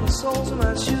diamonds on the soles of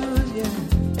my shoes, yeah.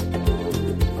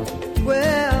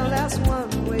 Well, that's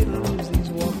one way to lose these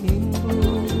walking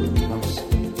blues.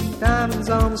 Diamonds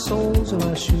on the soles of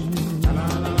my shoes.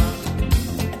 Ta-la-la-la.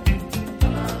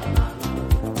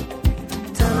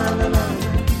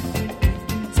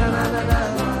 Ta-la-la-la.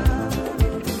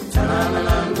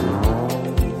 Ta-la-la-la.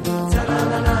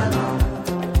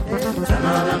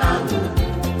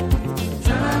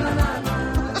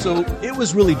 So it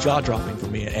was really jaw-dropping for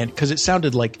me, and because it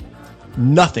sounded like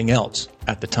nothing else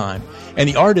at the time. And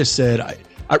the artist said,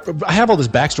 I have all this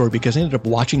backstory because I ended up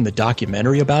watching the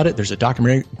documentary about it. There's a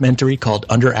documentary called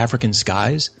Under African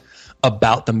Skies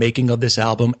about the making of this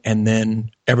album and then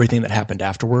everything that happened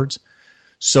afterwards.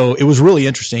 So it was really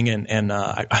interesting, and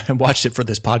I watched it for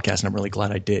this podcast, and I'm really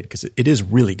glad I did because it is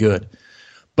really good.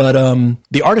 But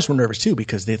the artists were nervous too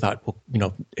because they thought, well,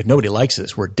 if nobody likes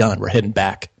this, we're done. We're heading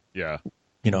back. Yeah.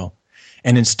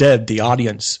 And instead the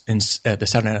audience, the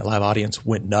Saturday Night Live audience,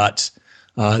 went nuts.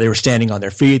 They were standing on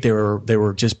their feet. They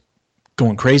were just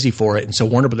going crazy for it. And so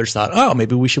Warner Brothers thought, oh,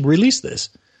 maybe we should release this.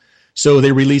 So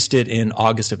they released it in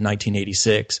August of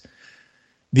 1986.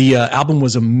 The album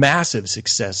was a massive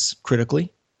success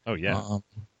critically. Oh yeah.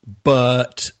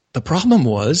 But the problem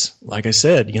was, like I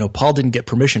said, Paul didn't get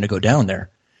permission to go down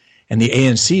there, and the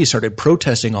ANC started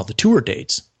protesting all the tour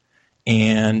dates,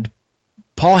 and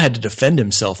Paul had to defend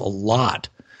himself a lot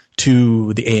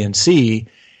to the ANC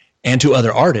and to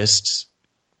other artists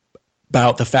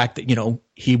about the fact that,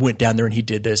 he went down there and he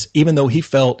did this, even though he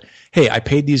felt, hey, I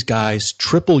paid these guys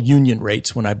triple union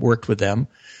rates when I worked with them.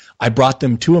 I brought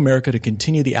them to America to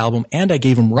continue the album, and I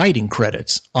gave them writing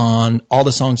credits on all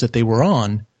the songs that they were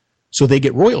on, so they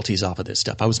get royalties off of this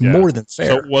stuff. I was more than fair.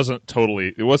 So it wasn't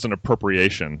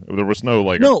appropriation. There was no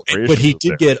No, but he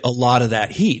did get a lot of that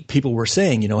heat. People were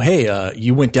saying, hey,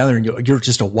 you went down there and you're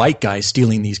just a white guy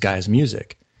stealing these guys'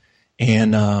 music.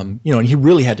 And, and he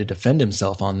really had to defend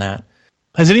himself on that.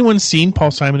 Has anyone seen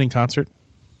Paul Simon in concert?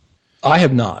 I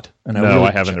have not. And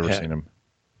I haven't ever seen him.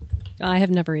 I have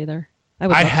never either.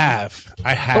 I have.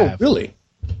 Oh, really?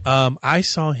 I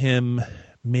saw him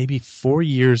maybe 4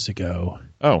 years ago.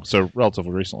 Oh, so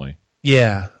relatively recently.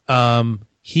 Yeah.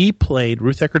 He played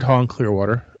Ruth Eckerd Hall in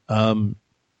Clearwater,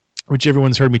 which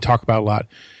everyone's heard me talk about a lot.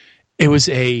 It was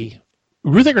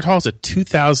Ruth Eckerd Hall is a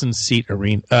 2,000-seat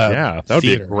arena. Yeah, that would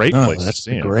be a great place to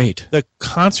see him. Great. The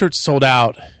concert sold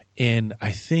out in,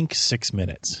 I think, 6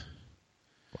 minutes.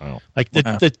 Wow. Like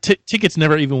the tickets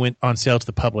never even went on sale to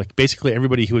the public. Basically,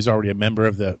 everybody who was already a member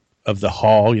of the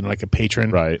hall, like a patron.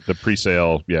 Right. The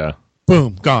pre-sale, yeah.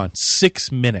 Boom, gone.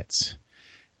 6 minutes.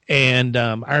 And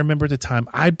I remember at the time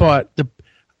I bought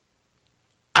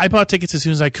tickets as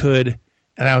soon as I could,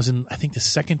 and I was in, I think, the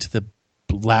second to the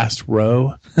last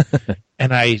row,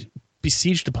 and I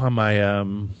besieged upon my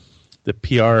the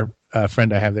PR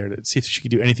friend I have there to see if she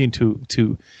could do anything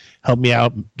to help me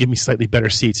out, give me slightly better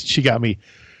seats. She got me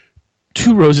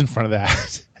 2 rows in front of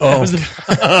that. Oh,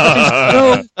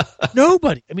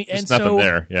 nobody. I mean, There's and nothing so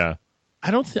there. Yeah.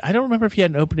 I don't remember if he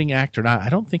had an opening act or not. I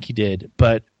don't think he did,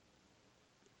 but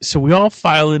so we all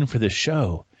file in for this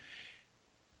show.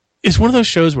 It's one of those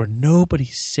shows where nobody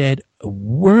said a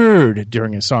word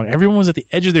during a song. Everyone was at the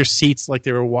edge of their seats like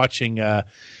they were watching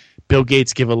Bill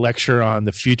Gates give a lecture on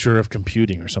the future of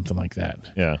computing or something like that.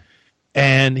 Yeah.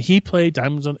 And he played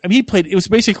Diamonds on... I mean, it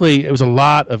was a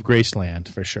lot of Graceland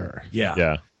for sure. Yeah.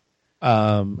 Yeah.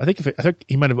 I think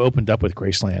he might have opened up with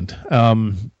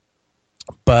Graceland.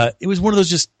 But it was one of those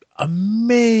just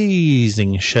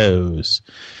amazing shows.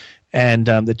 And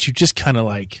that you just kind of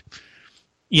like...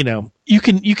 you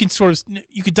can sort of,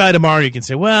 you could die tomorrow. You can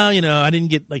say, well, I didn't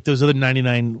get like those other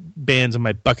 99 bands on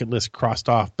my bucket list crossed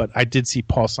off, but I did see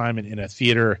Paul Simon in a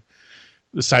theater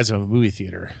the size of a movie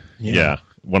theater. Yeah.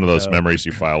 One of those memories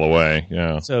you file away.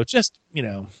 Yeah. So just,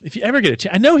 if you ever get a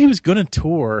chance, I know he was going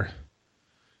to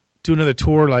do another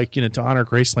tour, like, to honor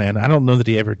Graceland. I don't know that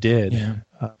he ever did. Yeah.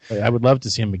 But I would love to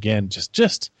see him again. If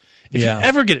you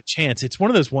ever get a chance, it's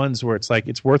one of those ones where it's like,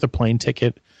 it's worth a plane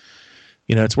ticket.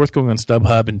 It's worth going on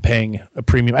StubHub and paying a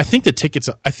premium. I think the tickets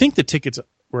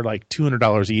were like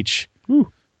 $200 each,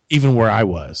 even where I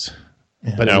was.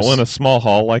 Yeah. But in a small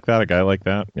hall like that, a guy like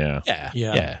that,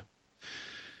 yeah.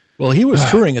 Well, he was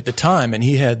touring at the time, and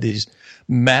he had these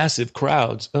massive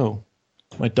crowds. Oh,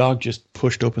 my dog just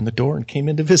pushed open the door and came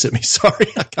in to visit me. Sorry,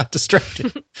 I got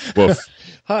distracted.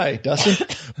 Hi, Dustin.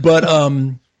 But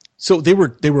so they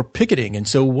were picketing, and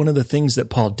so one of the things that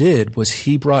Paul did was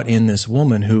he brought in this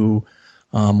woman who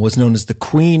was known as the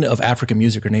Queen of African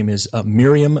music. Her name is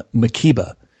Miriam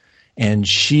Makeba. And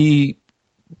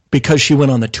because she went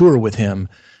on the tour with him,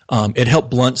 it helped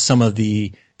blunt some of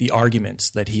the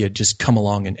arguments that he had just come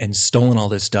along and stolen all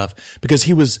this stuff, because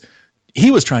he was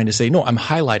trying to say, no, I'm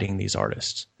highlighting these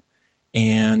artists.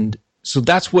 And so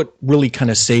that's what really kind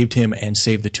of saved him and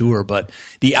saved the tour. But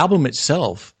the album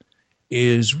itself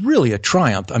is really a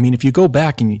triumph. I mean, if you go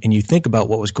back and you think about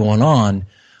what was going on,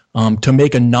 to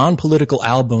make a non-political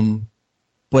album,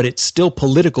 but it's still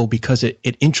political because it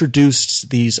introduced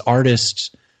these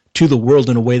artists to the world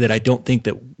in a way that I don't think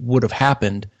that would have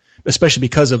happened, especially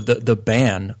because of the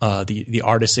ban, the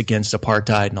Artists Against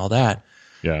Apartheid and all that.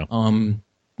 Yeah. And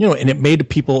it made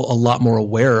people a lot more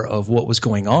aware of what was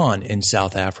going on in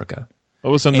South Africa. It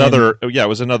was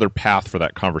another path for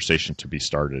that conversation to be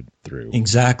started through.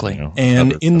 Exactly.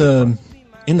 And in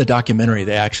the documentary,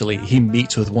 he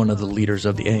meets with one of the leaders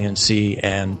of the ANC,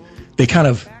 and they kind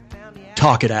of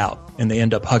talk it out, and they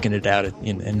end up hugging it out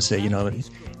and say,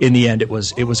 in the end, it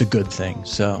was a good thing.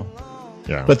 So,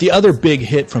 yeah. But the other big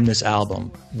hit from this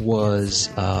album was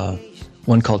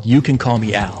one called "You Can Call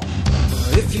Me Al."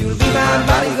 If you'll be my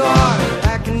bodyguard,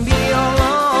 I can be your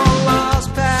long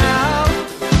lost pal.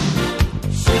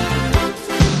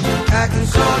 I can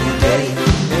call you Betty,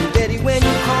 and Betty, when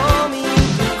you call me, you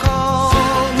can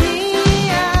call me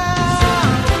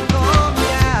out. Call me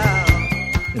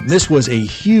out. And this was a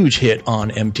huge hit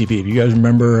on MTV. Do you guys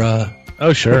remember?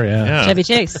 Oh, sure, yeah. Chevy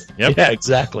Chase. Yep. Yeah,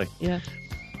 exactly. Yeah.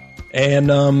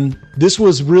 And this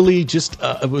was really just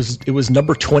it was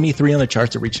number 23 on the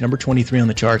charts. It reached number 23 on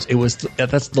the charts.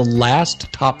 That's the last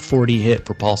top 40 hit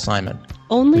for Paul Simon.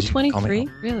 Only 23?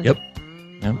 Really? Yep.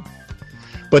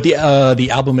 But the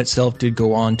album itself did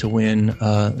go on to win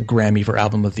a Grammy for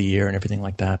Album of the Year and everything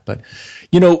like that. But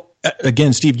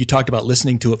again, Steve, you talked about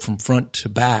listening to it from front to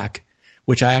back,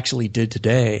 which I actually did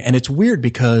today. And it's weird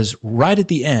because right at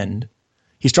the end,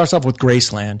 he starts off with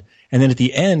Graceland. And then at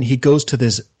the end, he goes to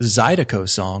this Zydeco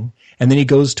song, and then he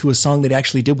goes to a song that he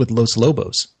actually did with Los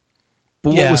Lobos.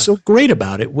 But what was so great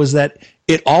about it was that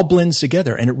it all blends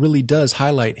together, and it really does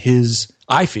highlight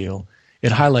I feel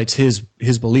it highlights his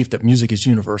belief that music is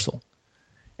universal,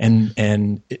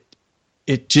 and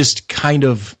it just kind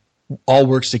of all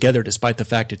works together despite the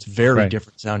fact it's very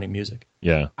different sounding music.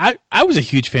 Yeah. I was a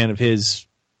huge fan of his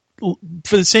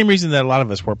for the same reason that a lot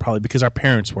of us were, probably because our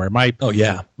parents were. My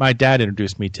dad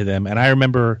introduced me to them, and I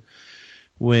remember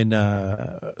when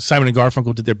Simon and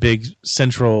Garfunkel did their big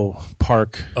Central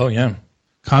Park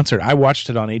concert. I watched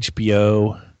it on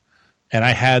HBO, and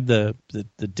I had the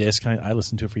disc. I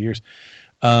listened to it for years.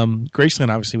 Graceland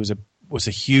obviously was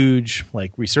a huge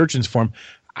resurgence for him.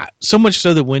 So much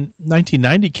so that when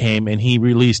 1990 came and he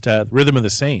released Rhythm of the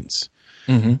Saints,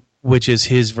 which is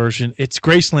his version, it's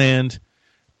Graceland,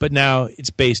 but now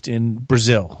it's based in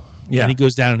Brazil. Yeah. And he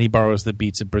goes down and he borrows the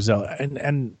beats of Brazil.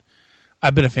 And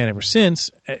I've been a fan ever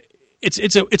since.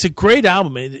 It's a great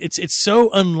album. It's so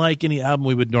unlike any album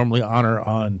we would normally honor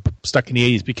on Stuck in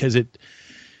the 80s because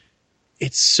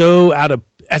it's so out of,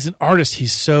 as an artist,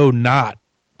 he's so not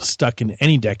stuck in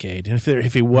any decade. And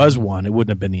if he was one, it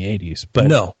wouldn't have been the 80s. But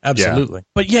no, absolutely.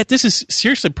 Yeah. But yet this is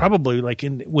seriously probably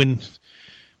when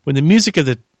the music of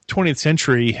the 20th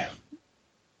century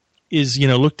is,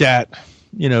 looked at,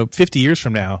 50 years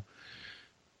from now,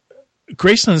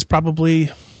 Graceland is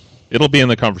probably... It'll be in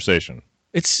the conversation.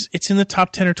 It's in the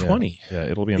top 10 or 20. Yeah,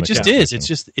 it'll be in the conversation. It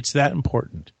just is. It's that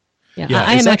important. Yeah,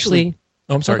 I am actually...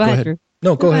 Oh, I'm sorry. Go ahead. Drew.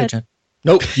 No, go ahead, Jen.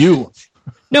 No, you.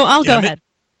 No, I'll go ahead.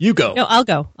 You go. No, I'll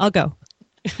go.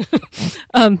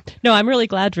 No, I'm really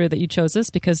glad, Drew, that you chose this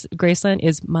because Graceland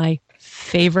is my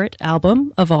favorite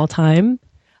album of all time.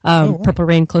 Purple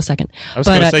Rain, close second. I was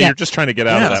going to say, you're just trying to get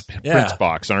out of that Prince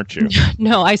box, aren't you?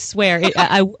 No, I swear.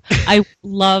 I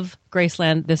love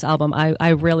Graceland, this album. I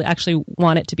really actually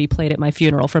want it to be played at my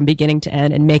funeral from beginning to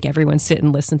end and make everyone sit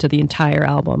and listen to the entire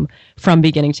album from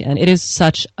beginning to end. It is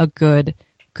such a good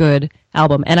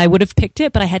album. And I would have picked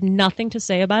it, but I had nothing to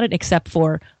say about it except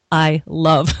for I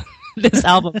love this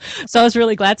album. So I was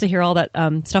really glad to hear all that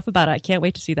stuff about it. I can't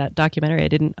wait to see that documentary.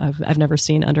 I've never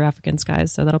seen Under African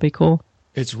Skies, so that'll be cool.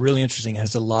 It's really interesting. It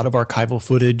has a lot of archival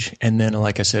footage. And then,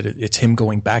 like I said, it's him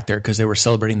going back there because they were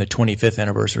celebrating the 25th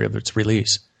anniversary of its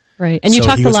release. Right. And you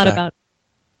talked a lot about...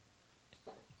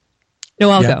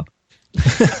 No, I'll go.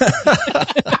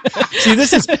 See,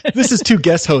 this is two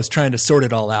guest hosts trying to sort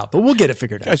it all out, but we'll get it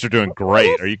figured out. You guys are doing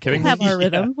great. Are you kidding me? We'll have our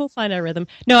rhythm. We'll find our rhythm.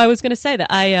 No, I was going to say that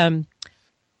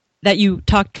that you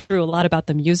talked through a lot about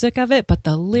the music of it, but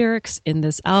the lyrics in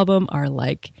this album are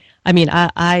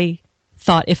I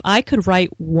thought if I could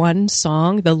write one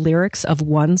song, the lyrics of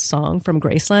one song from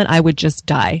Graceland, I would just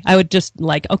die. I would just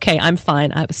okay, I'm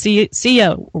fine. See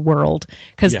ya, world.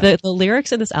 Because the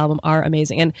lyrics in this album are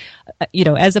amazing. And,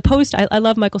 as opposed to, I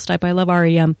love Michael Stipe, I love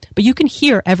REM, but you can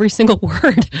hear every single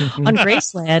word on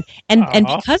Graceland. And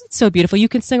because it's so beautiful, you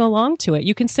can sing along to it.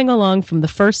 You can sing along from the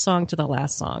first song to the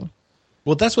last song.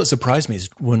 Well, that's what surprised me is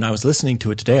when I was listening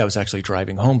to it today, I was actually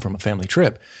driving home from a family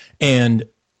trip. And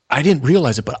I didn't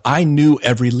realize it, but I knew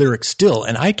every lyric still,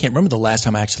 and I can't remember the last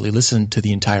time I actually listened to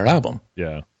the entire album.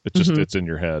 Yeah, it's in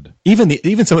your head.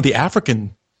 Even some of the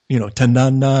African,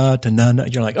 ta-na-na, ta-na-na,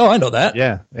 you're like, oh, I know that.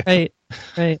 Yeah. Right.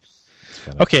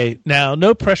 Okay, now,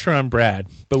 no pressure on Brad,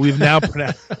 but we've now...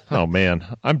 Oh, man,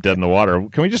 I'm dead in the water.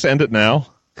 Can we just end it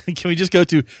now? Can we just go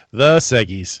to the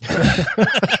Seggies?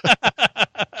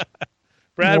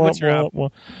 Brad, what's your album?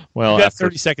 Well, you got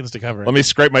 30 seconds to cover it. Let me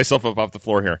scrape myself up off the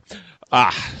floor here.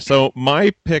 So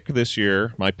my pick this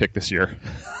year.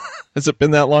 Has it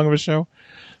been that long of a show?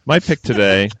 My pick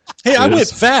today. Hey, I went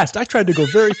fast. I tried to go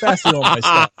very fast through all my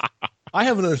stuff. I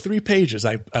have another 3 pages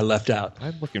I left out.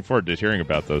 I'm looking forward to hearing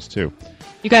about those too.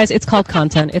 You guys, it's called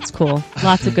content. It's cool.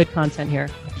 Lots of good content here.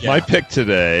 Yeah. My pick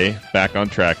today, back on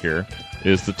track here,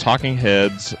 is the Talking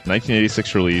Heads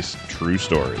 1986 release, True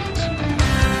Stories.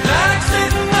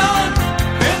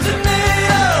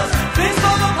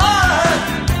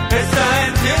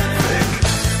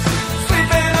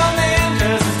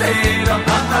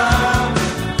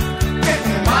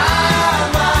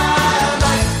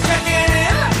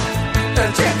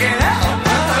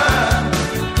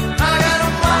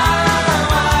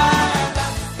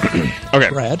 Okay,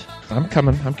 Brad, I'm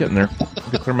coming. I'm getting there. I'm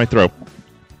going to clear my throat.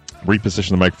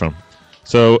 Reposition the microphone.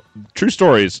 So, True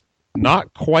Stories,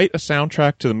 not quite a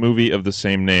soundtrack to the movie of the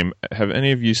same name. Have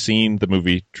any of you seen the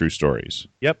movie True Stories?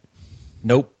 Yep.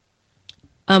 Nope.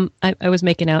 I was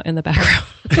making out in the background.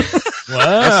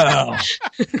 Wow.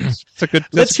 That's a good.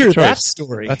 Let's hear that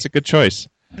story. That's a good choice.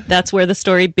 That's where the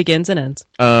story begins and ends.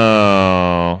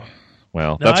 Oh.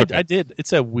 Well, no, that's okay. I did.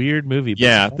 It's a weird movie.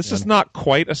 Yeah, this is not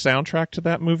quite a soundtrack to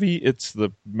that movie. It's the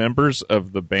members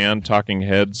of the band Talking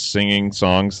Heads singing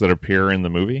songs that appear in the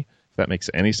movie. if that makes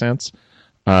any sense.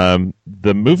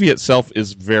 The movie itself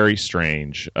is very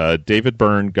strange. David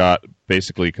Byrne got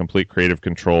basically complete creative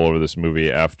control over this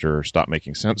movie after Stop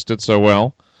Making Sense did so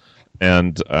well,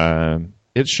 and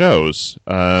it shows.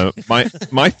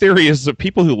 My theory is that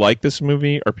people who like this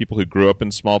movie are people who grew up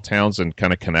in small towns and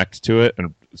kind of connect to it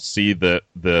and see that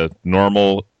the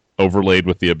normal overlaid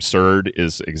with the absurd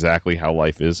is exactly how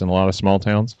life is in a lot of small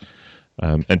towns.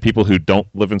 And people who don't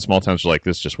live in small towns are like,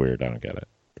 this is just weird. I don't get it.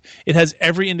 It has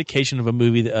every indication of a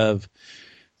movie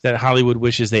that Hollywood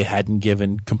wishes they hadn't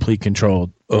given complete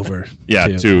control over.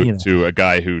 To a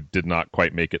guy who did not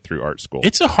quite make it through art school.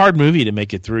 It's a hard movie to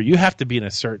make it through. You have to be in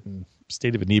a certain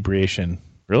state of inebriation.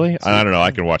 Really? I don't know.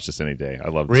 I can watch this any day. I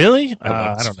love it. Really?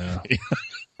 I don't know.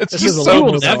 This is a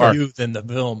little more view than the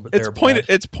film. But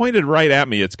it's pointed right at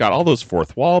me. It's got all those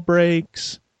fourth wall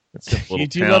breaks. It's a little You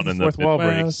do town love the in the fourth wall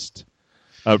Midwest.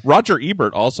 Roger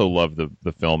Ebert also loved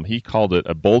the film. He called it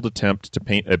a bold attempt to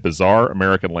paint a bizarre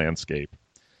American landscape.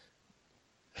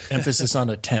 Emphasis on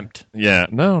attempt. Yeah,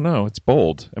 no, it's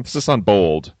bold. Emphasis on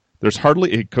bold. There's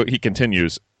hardly, he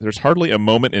continues, there's hardly a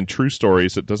moment in true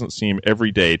stories that doesn't seem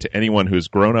every day to anyone who's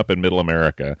grown up in middle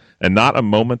America, and not a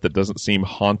moment that doesn't seem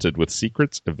haunted with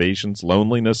secrets, evasions,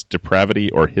 loneliness,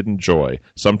 depravity, or hidden joy,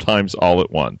 sometimes all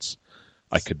at once.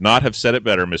 I could not have said it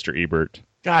better, Mr. Ebert.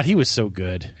 God, he was so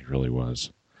good. He really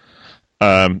was.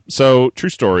 So, True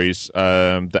Stories,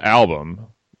 the album,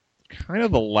 kind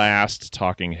of the last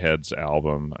Talking Heads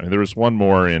album. I mean, there was one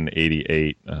more in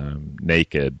 '88,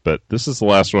 Naked, but this is the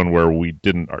last one where we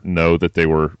didn't know that they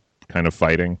were kind of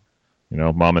fighting. You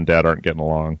know, mom and dad aren't getting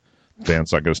along. The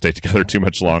band's not going to stay together too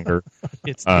much longer.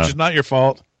 It's not your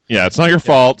fault. Yeah, it's not your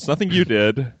fault. It's nothing you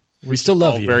did. We still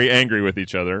love you. Very angry with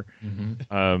each other.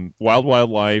 Mm-hmm. Wild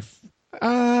Wild Life.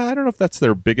 I don't know if that's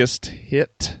their biggest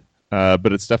hit,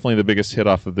 but it's definitely the biggest hit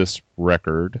off of this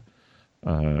record.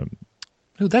 Oh,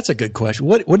 that's a good question.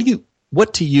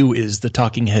 What to you is the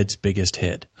Talking Heads' biggest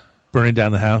hit? Burning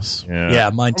Down the House. Yeah,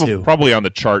 mine too. Probably on the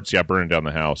charts. Yeah, Burning Down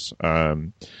the House.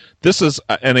 This is,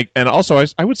 and also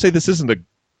I would say this isn't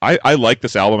I like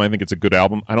this album. I think it's a good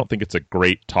album. I don't think it's a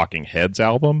great Talking Heads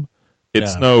album.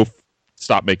 It's no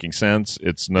Stop Making Sense.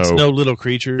 It's no Little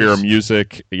Creatures. Fear of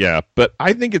Music. Yeah, but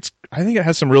I think it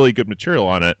has some really good material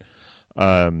on it.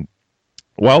 Wild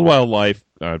Wild Life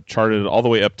charted all the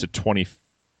way up to 25th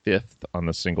on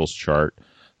the singles chart.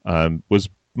 Was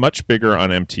much bigger on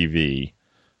MTV.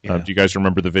 Yeah. Do you guys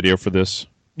remember the video for this?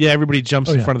 Yeah, everybody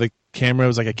jumps in front of the camera. It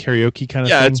was like a karaoke kind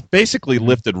of thing. Yeah, it's basically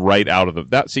lifted right out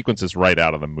of that sequence is right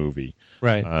out of the movie.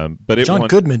 Right. But John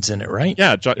Goodman's in it, right?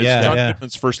 Yeah, John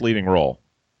Goodman's first leading role.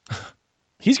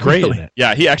 He's great in it.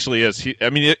 Yeah, he actually is.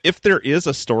 If there is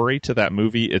a story to that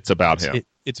movie, it's about him.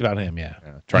 It's about him, yeah.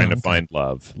 Trying to find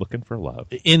love, looking for love.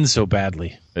 It ends so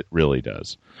badly. It really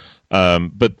does.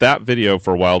 But that video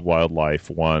for Wild Wild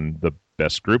Life won the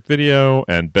Best Group Video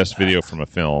and Best Video from a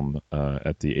Film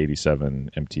at the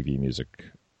 87 MTV Music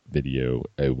Video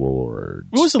Awards.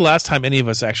 When was the last time any of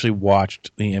us actually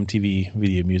watched the MTV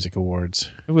Video Music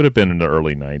Awards? It would have been in the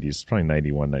early 90s, probably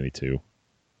 91, 92.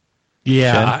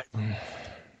 Yeah.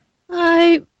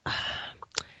 I'm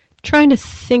trying to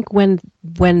think when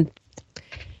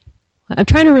I'm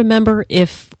trying to remember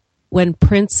if when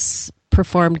Prince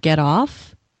performed Get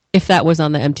Off, if that was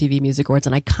on the MTV Music Awards,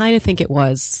 and I kind of think it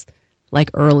was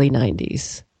like early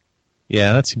 90s.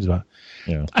 Yeah, that seems about.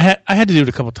 Yeah. I had to do it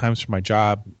a couple times for my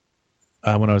job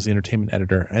when I was the entertainment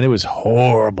editor, and it was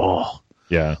horrible.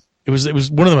 Yeah. It was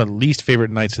one of my least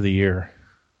favorite nights of the year.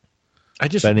 I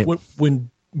just when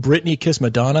Britney kissed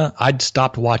Madonna, I'd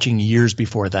stopped watching years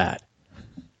before that.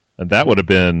 And that would have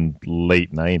been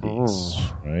late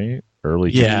 90s, right?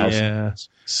 Early 2000s. Yeah.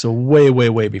 So way, way,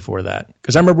 way before that.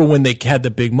 Because I remember when they had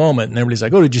the big moment and everybody's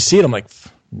like, oh, did you see it? I'm like,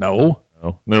 no.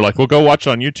 And they're like, well, go watch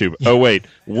it on YouTube. Oh, wait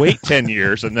 10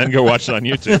 years and then go watch it on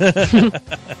YouTube.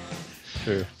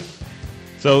 Sure.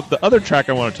 So the other track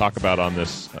I want to talk about on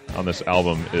this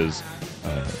album is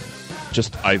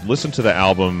I listened to the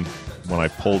album when I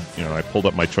pulled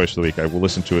up my choice of the week. I will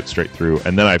listen to it straight through,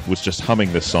 and then I was just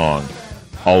humming this song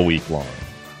all week long.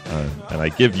 And I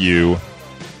give you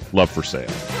Love for Sale.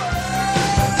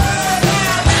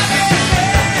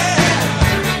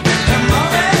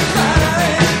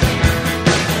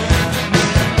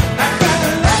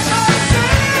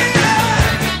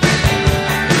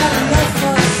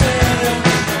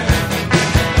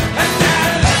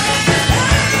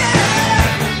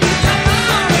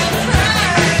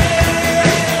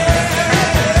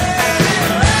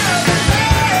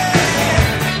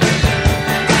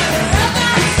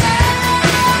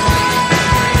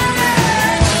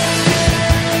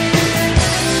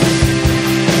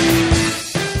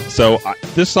 So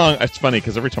this song, it's funny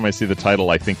because every time I see the title,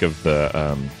 I think of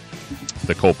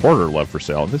the Cole Porter "Love for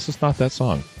Sale." This is not that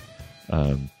song,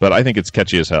 but I think it's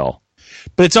catchy as hell.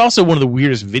 But it's also one of the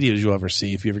weirdest videos you'll ever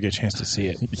see if you ever get a chance to see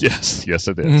it. Yes,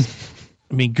 it is.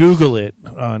 I mean, Google it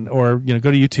or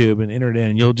go to YouTube and enter it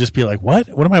in, and you'll just be like, "What?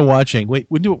 What am I watching? Wait,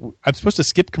 I'm supposed to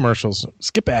skip commercials,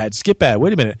 skip ad.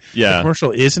 Wait a minute, yeah, the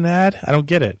commercial is an ad. I don't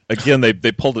get it." Again,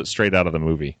 they pulled it straight out of the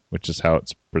movie, which is how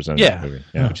it's presented. Yeah, in the movie.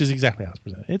 Yeah, which is exactly how it's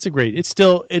presented. It's a great. It's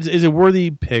still it's a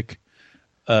worthy pick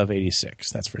of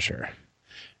 '86. That's for sure.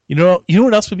 You know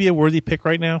what else would be a worthy pick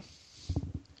right now?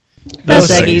 Those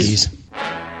Eggies.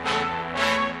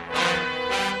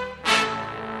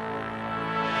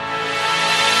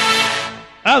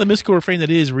 The mystical refrain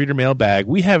that is Reader Mailbag.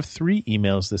 We have 3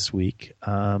 emails this week.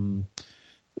 A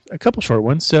couple short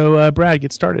ones. So, Brad,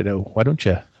 get started. Why don't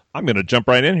you? I'm going to jump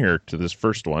right in here to this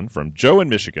first one from Joe in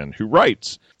Michigan, who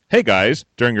writes, "Hey guys,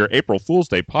 during your April Fool's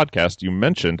Day podcast, you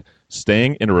mentioned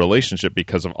staying in a relationship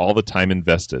because of all the time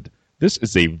invested. This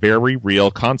is a very real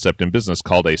concept in business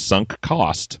called a sunk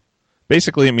cost.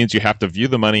 Basically, it means you have to view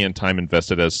the money and time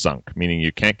invested as sunk, meaning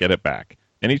you can't get it back.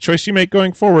 Any choice you make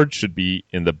going forward should be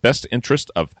in the best interest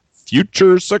of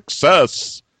future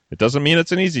success. It doesn't mean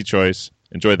it's an easy choice.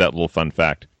 Enjoy that little fun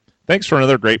fact. Thanks for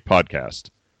another great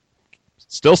podcast."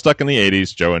 Still stuck in the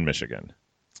 80s, Joe in Michigan.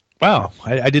 Wow.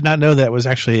 I did not know that was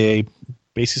actually a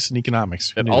basis in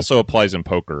economics. It also applies in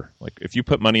poker. Like, if you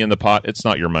put money in the pot, it's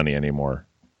not your money anymore.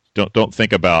 Don't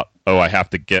think about, I have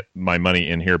to get my money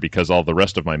in here because all the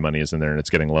rest of my money is in there and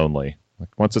it's getting lonely. Like,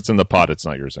 once it's in the pot, it's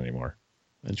not yours anymore.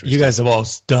 You guys have all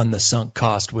done the sunk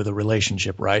cost with a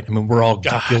relationship, right? I mean, we're all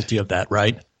guilty of that,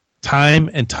 right?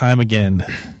 Time and time again.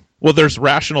 Well, there's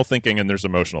rational thinking and there's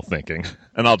emotional thinking,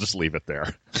 and I'll just leave it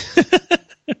there.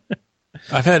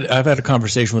 I've had a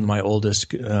conversation with my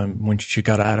oldest when she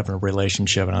got out of a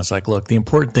relationship, and I was like, "Look, the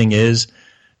important thing is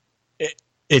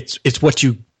it's what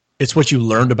you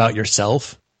learned about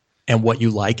yourself and what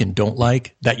you like and don't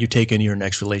like that you take into your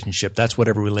next relationship. That's what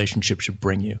every relationship should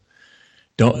bring you."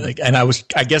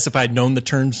 I guess if I'd known the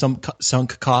term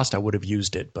sunk cost, I would have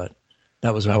used it, but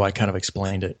that was how I kind of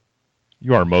explained it.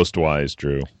 You are most wise,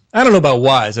 Drew. I don't know about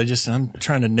wise. I'm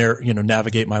trying to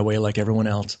navigate my way like everyone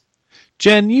else.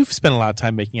 Jen, you've spent a lot of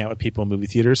time making out with people in movie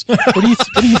theaters. What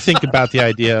do you think about the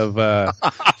idea of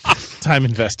time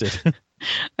invested?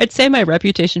 I'd say my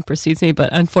reputation precedes me, but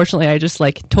unfortunately, I just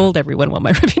told everyone what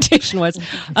my reputation was.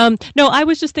 No, I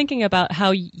was just thinking about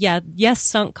how, yes,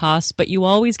 sunk costs, but you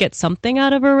always get something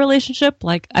out of a relationship.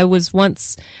 Like, I was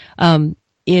once in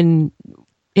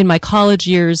my college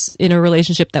years in a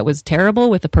relationship that was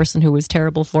terrible with a person who was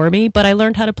terrible for me, but I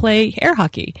learned how to play air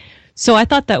hockey. So I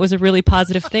thought that was a really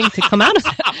positive thing to come out of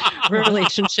that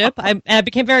relationship. I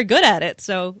became very good at it.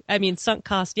 So, I mean, sunk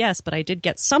cost, yes, but I did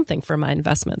get something for my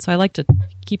investment. So I like to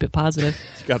keep it positive.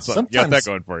 You got that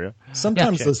going for you.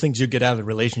 Sometimes those things you get out of the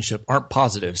relationship aren't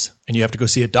positives, and you have to go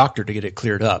see a doctor to get it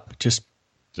cleared up. Just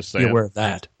be aware of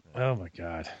that. Oh, my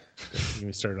God. Get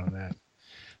me started on that.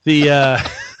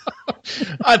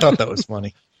 I thought that was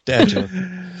funny. Dad joke.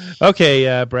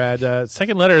 Okay, Brad.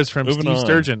 Second letter is from Steve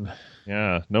Sturgeon.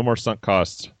 Yeah, no more sunk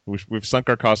costs. We've sunk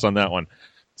our costs on that one.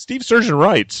 Steve Sturgeon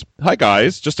writes, "Hi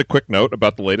guys, just a quick note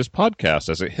about the latest podcast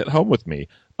as it hit home with me.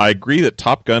 I agree that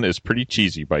Top Gun is pretty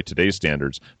cheesy by today's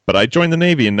standards, but I joined the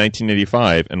Navy in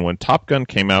 1985, and when Top Gun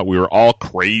came out, we were all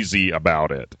crazy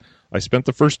about it. I spent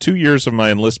the first 2 years of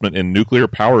my enlistment in nuclear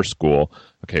power school."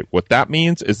 Okay, what that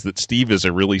means is that Steve is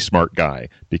a really smart guy,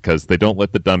 because they don't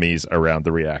let the dummies around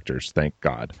the reactors, thank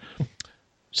God.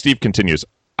 Steve continues,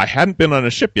 "I hadn't been on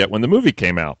a ship yet when the movie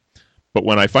came out. But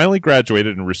when I finally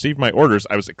graduated and received my orders,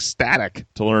 I was ecstatic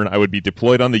to learn I would be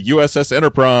deployed on the USS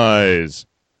Enterprise."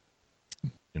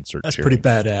 Insert That's cheering. pretty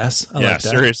badass. I like that.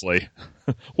 Seriously.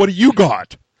 What do you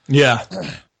got? Yeah.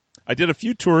 I did a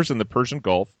few tours in the Persian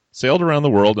Gulf, sailed around the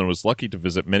world, and was lucky to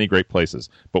visit many great places.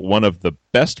 But one of the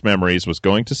best memories was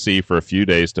going to sea for a few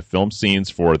days to film scenes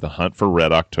for The Hunt for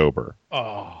Red October.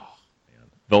 Oh.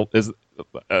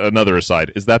 Another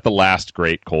aside, is that the last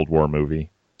great Cold War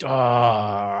movie?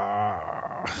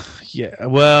 Yeah.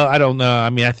 Well, I don't know.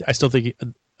 I mean, I still think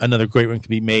another great one could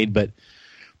be made, but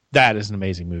that is an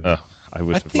amazing movie. I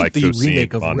would have liked to have seen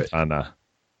Montana.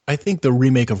 I think the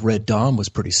remake of Red Dawn was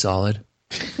pretty solid.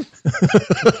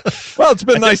 Well, it's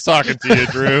been nice talking to you,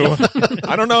 Drew.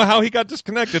 I don't know how he got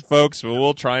disconnected, folks, but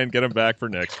we'll try and get him back for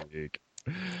next week.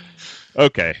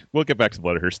 Okay, we'll get back to the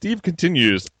letter here. Steve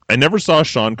continues, "I never saw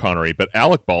Sean Connery, but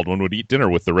Alec Baldwin would eat dinner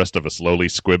with the rest of us lowly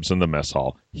squibs in the mess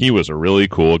hall. He was a really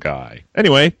cool guy.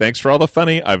 Anyway, thanks for all the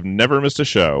funny. I've never missed a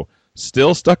show.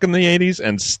 Still stuck in the 80s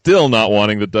and still not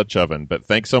wanting the Dutch oven. But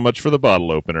thanks so much for the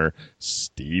bottle opener,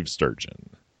 Steve Sturgeon.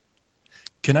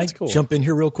 Can I jump in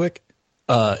here real quick?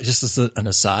 Just as an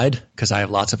aside, because I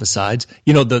have lots of asides.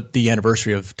 You know, the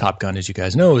anniversary of Top Gun, as you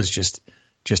guys know, is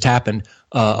just happened.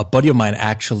 A buddy of mine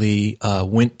actually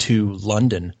went to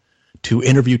London to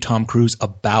interview Tom Cruise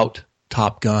about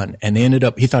Top Gun, and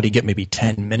he thought he'd get maybe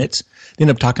 10 minutes. They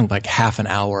ended up talking like half an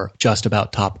hour just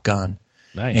about Top Gun.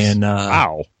 Nice. And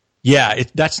wow. Yeah,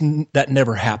 that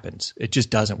never happens. It just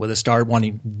doesn't. With a star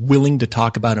willing to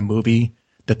talk about a movie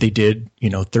that they did,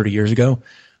 30 years ago.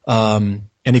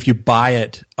 And if you buy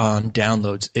it on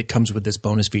downloads, it comes with this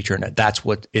bonus feature, and that's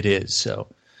what it is. So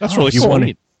that's really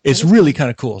cool. It's really kind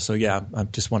of cool. So yeah, I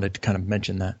just wanted to kind of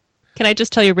mention that. Can I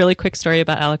just tell you a really quick story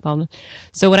about Alec Baldwin?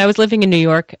 So when I was living in New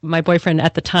York, my boyfriend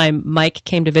at the time, Mike,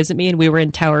 came to visit me, and we were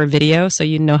in Tower Video, so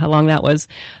you know how long that was.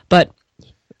 But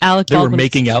Alec They Baldwin were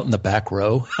making out in the back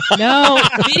row. No,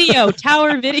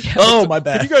 Tower Video. Oh, my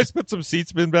bad. Can you guys put some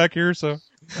seats in back here? So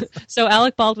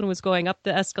Alec Baldwin was going up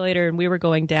the escalator, and we were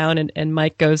going down, and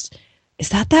Mike goes, "Is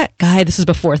that guy?" This is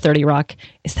before 30 Rock.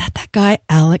 "Is that guy,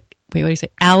 Alec? Wait, what do you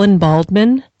say? Alan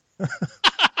Baldwin?" I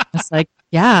was like,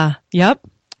 "Yeah, yep."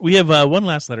 We have one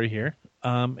last letter here.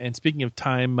 And speaking of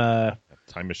Time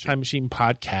Machine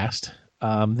podcast,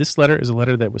 this letter is a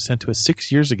letter that was sent to us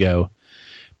 6 years ago,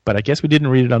 but I guess we didn't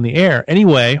read it on the air.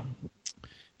 Anyway,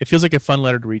 it feels like a fun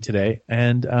letter to read today,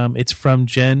 and it's from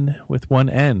Jen with one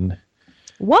N.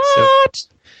 What?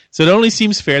 So it only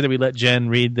seems fair that we let Jen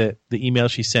read the email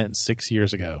she sent 6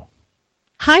 years ago.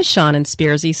 Hi, Sean and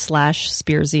Spearsy /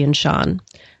 Spearsy and Sean.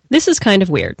 This is kind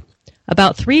of weird.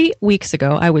 About 3 weeks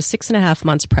ago, I was 6.5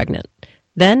 months pregnant.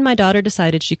 Then my daughter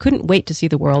decided she couldn't wait to see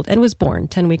the world and was born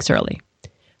 10 weeks early.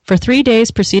 For 3 days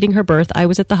preceding her birth, I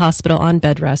was at the hospital on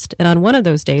bed rest, and on one of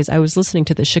those days I was listening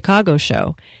to the Chicago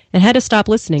show and had to stop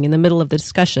listening in the middle of the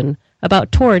discussion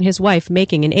about Tor and his wife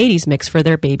making an 80s mix for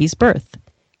their baby's birth.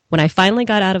 When I finally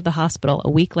got out of the hospital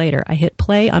a week later, I hit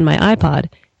play on my iPod,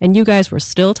 and you guys were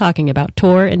still talking about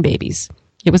Tor and babies.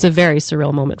 It was a very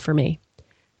surreal moment for me.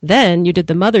 Then you did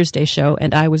the Mother's Day show,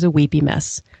 and I was a weepy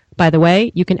mess. By the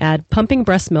way, you can add pumping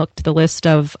breast milk to the list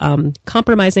of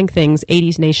compromising things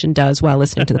 80s Nation does while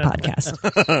listening to the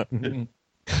podcast.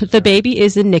 The baby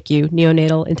is in NICU,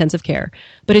 neonatal intensive care,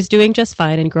 but is doing just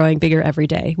fine and growing bigger every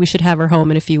day. We should have her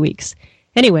home in a few weeks.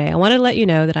 Anyway, I wanted to let you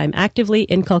know that I'm actively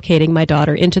inculcating my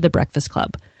daughter into the Breakfast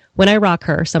Club. When I rock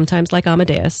her, sometimes like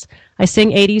Amadeus, I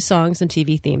sing 80s songs and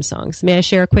TV theme songs. May I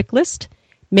share a quick list?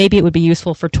 Maybe it would be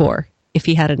useful for Tor if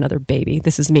he had another baby.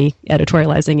 This is me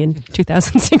editorializing in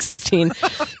 2016.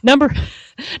 Number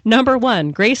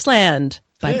 1, Graceland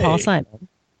by Paul Simon,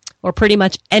 or pretty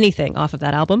much anything off of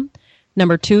that album.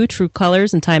 Number 2, True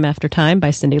Colors and Time After Time by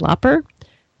Cyndi Lauper.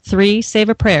 3, Save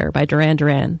a Prayer by Duran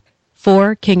Duran.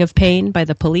 4, King of Pain by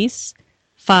The Police.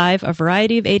 5, a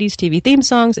variety of 80s TV theme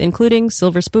songs, including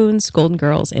Silver Spoons, Golden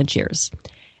Girls, and Cheers.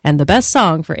 And the best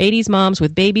song for 80s moms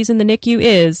with babies in the NICU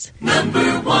is...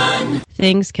 Number 1,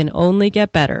 Things Can Only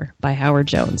Get Better by Howard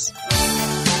Jones.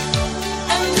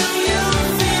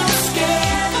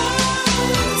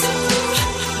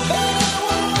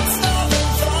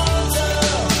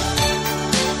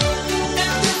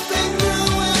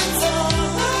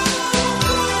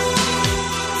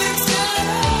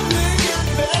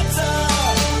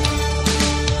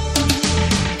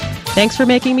 Thanks for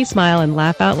making me smile and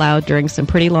laugh out loud during some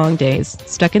pretty long days.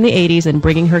 Stuck in the 80s and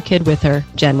bringing her kid with her,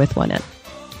 Jen with one N.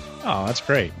 Oh, that's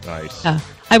great. Nice.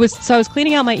 I was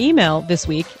cleaning out my email this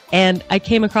week, and I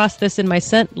came across this in my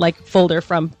sent folder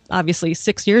from obviously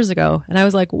 6 years ago, and I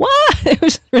was like, "What?" It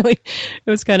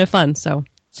was kind of fun. So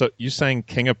you sang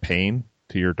 "King of Pain"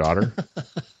 to your daughter?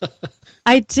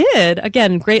 I did.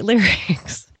 Again, great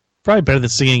lyrics. Probably better than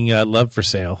singing "Love for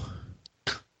Sale."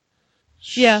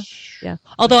 Yeah.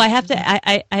 Although I have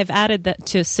to, I've added that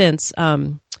to since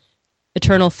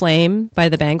 "Eternal Flame" by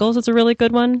the Bangles is a really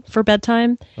good one for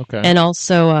bedtime. Okay. And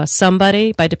also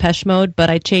 "Somebody" by Depeche Mode,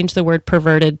 but I changed the word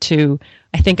perverted to,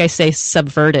 I think I say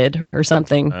subverted or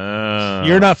something.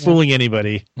 You're not fooling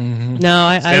anybody. Mm-hmm. No,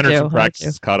 I Standards do. and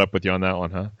practice caught up with you on that one,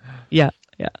 huh? Yeah.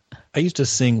 I used to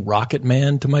sing Rocket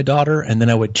Man to my daughter, and then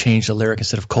I would change the lyric.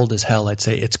 Instead of cold as hell, I'd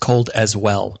say it's cold as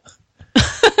well.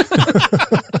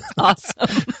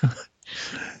 Awesome.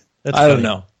 I don't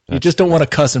know. You just don't want to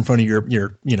cuss in front of your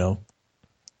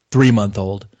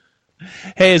 3-month-old.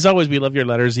 Hey, as always, we love your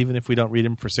letters, even if we don't read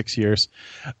them for 6 years.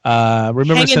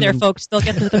 Remember, hang in there, folks. They'll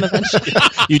get to them eventually.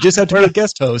 You just have to be a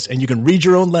guest host, and you can read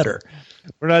your own letter.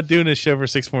 We're not doing this show for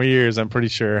 6 more years, I'm pretty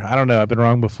sure. I don't know. I've been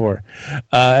wrong before.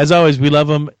 As always, we love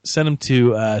them. Send them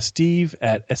to Steve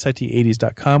at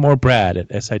sit80s.com or Brad at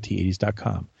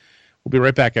sit80s.com. We'll be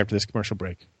right back after this commercial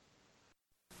break.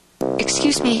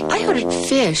 Excuse me, I ordered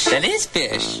fish. That is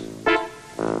fish.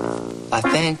 I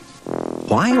think.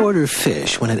 Why order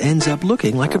fish when it ends up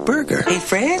looking like a burger? Hey,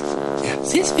 Fred,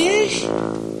 is this fish?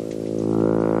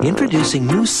 Introducing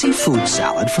new seafood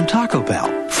salad from Taco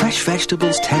Bell. Fresh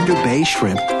vegetables, tender bay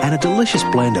shrimp, and a delicious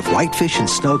blend of whitefish and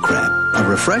snow crab. A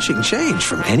refreshing change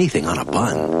from anything on a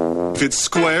bun. If it's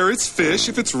square, it's fish.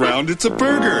 If it's round, it's a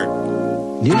burger.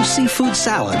 New seafood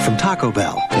salad from Taco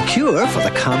Bell. The cure for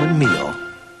the common meal.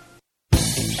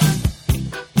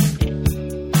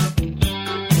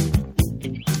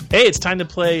 Hey, it's time to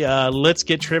play Let's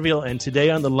Get Trivial, and today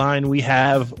on the line we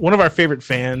have one of our favorite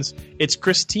fans. It's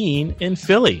Christine in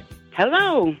Philly.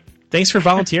 Hello. Thanks for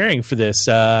volunteering for this.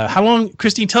 How long,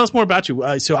 Christine, tell us more about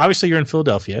you. So obviously you're in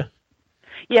Philadelphia.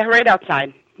 Yeah, right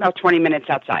outside, about 20 minutes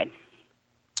outside.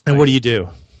 And what do you do?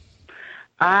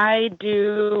 I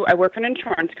work for an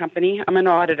insurance company. I'm an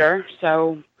auditor,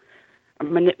 so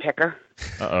I'm a nitpicker.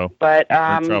 Uh-oh. But,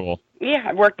 in trouble. Yeah,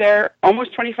 I've worked there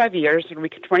almost 25 years. It'll be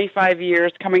 25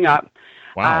 years coming up.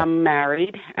 Wow. I'm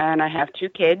married, and I have 2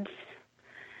 kids,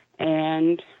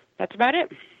 and that's about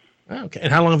it. Okay.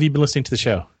 And how long have you been listening to the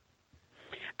show?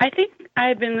 I think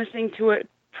I've been listening to it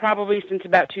probably since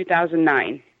about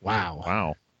 2009.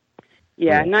 Wow.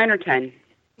 Yeah, Cool. 9 or 10.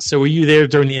 So were you there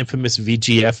during the infamous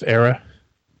VGF era?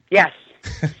 Yes.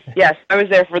 Yes, I was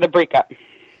there for the breakup.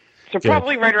 So Good.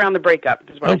 probably right around the breakup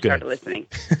is when I started listening.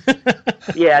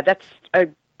 Yeah, that's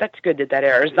good that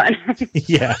era is done.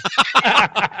 Yeah.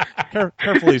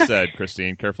 Carefully said,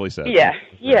 Christine. Carefully said.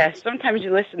 Yeah. Sometimes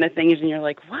you listen to things and you're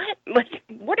like, what? Like,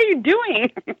 what are you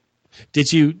doing?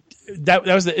 Did you? That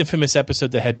was the infamous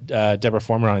episode that had Deborah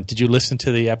Foreman on it. Did you listen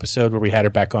to the episode where we had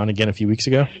her back on again a few weeks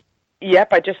ago?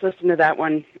 Yep, I just listened to that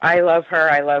one. I love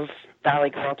her. I love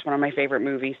Valley Girl. It's one of my favorite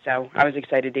movies, so I was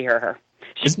excited to hear her.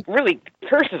 She really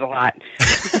curses a lot.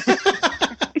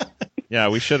 Yeah,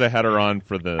 we should have had her on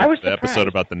for the episode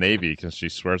about the Navy because she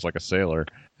swears like a sailor.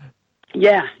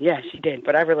 Yeah, she did.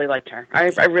 But I really liked her.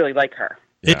 I really like her.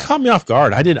 It caught me off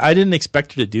guard. I didn't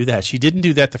expect her to do that. She didn't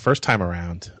do that the first time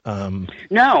around.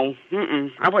 No,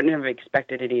 I wouldn't have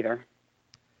expected it either.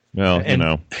 Well,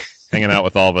 hanging out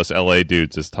with all of us LA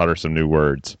dudes has taught her some new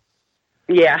words.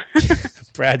 Yeah.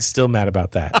 Brad's still mad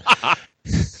about that.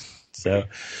 So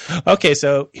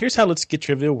here's how Let's Get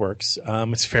Trivial works.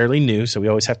 It's fairly new, so we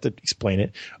always have to explain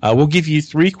it. We'll give you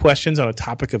 3 questions on a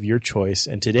topic of your choice,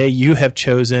 and today you have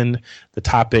chosen the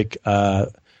topic,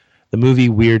 the movie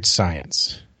Weird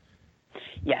Science.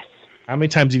 Yes. How many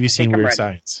times have you seen Weird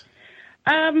Science?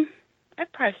 I've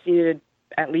probably seen it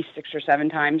at least 6 or 7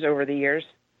 times over the years.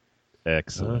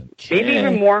 Excellent. Okay. Maybe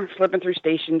even more, flipping through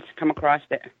stations, come across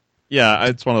it. Yeah,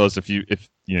 it's one of those, if you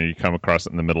come across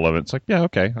it in the middle of it, it's like, yeah,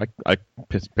 okay, I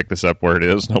pick this up where it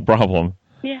is, no problem.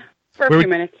 Yeah, for a few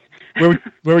minutes. where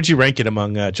would you rank it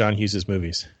among John Hughes'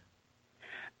 movies?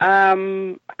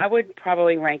 I would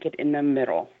probably rank it in the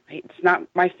middle. It's not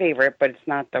my favorite, but it's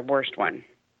not the worst one.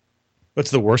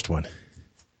 What's the worst one?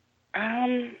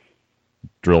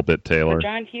 Drill Bit Taylor.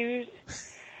 John Hughes.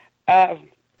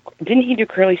 Didn't he do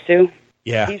Curly Sue?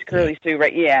 Yeah. He's Curly Sue,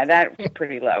 right? Yeah, that's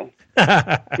pretty low.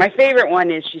 My favorite one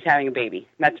is She's Having a Baby.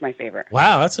 That's my favorite.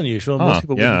 Wow, that's unusual. Most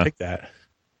people wouldn't pick that.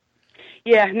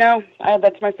 Yeah, no,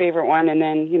 that's my favorite one. And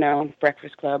then,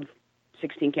 Breakfast Club,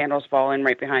 16 Candles Falling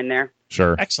right behind there.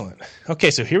 Sure. Excellent. Okay,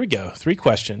 so here we go. 3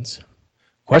 questions.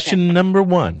 Question number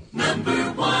 1.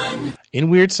 In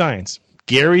Weird Science,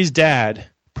 Gary's dad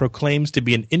proclaims to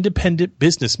be an independent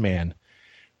businessman,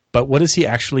 but what does he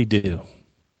actually do?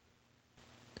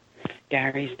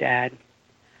 Gary's dad.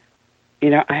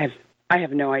 I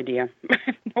have no idea.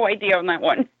 No idea on that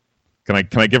one. Can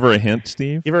I give her a hint,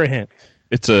 Steve? Give her a hint.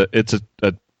 It's a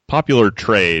popular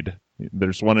trade.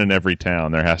 There's one in every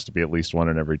town. There has to be at least one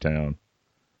in every town.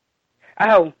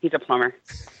 Oh, he's a plumber.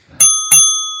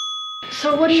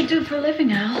 So what do you do for a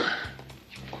living, Al?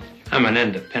 I'm an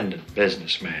independent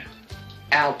businessman.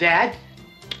 Al, Dad?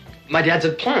 My dad's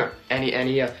a plumber, and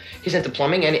he's into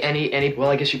plumbing, and well,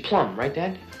 I guess you plumb, right,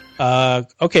 Dad?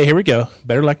 Okay, here we go.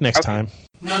 Better luck next time.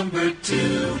 Number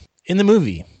 2. In the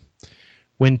movie,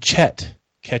 when Chet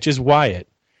catches Wyatt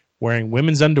wearing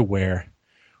women's underwear,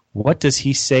 what does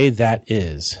he say that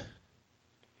is?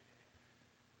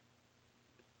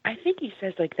 I think he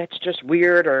says, that's just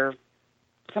weird or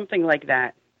something like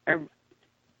that.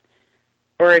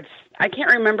 Or it's, I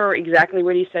can't remember exactly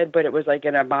what he said, but it was like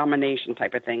an abomination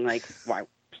type of thing, why,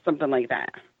 something like that.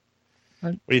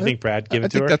 What do you think, Brad? Give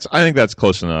it to her? I think that's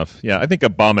close enough. Yeah, I think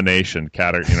abomination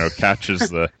catches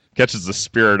the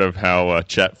spirit of how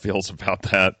Chet feels about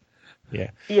that.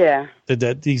 Yeah. Yeah.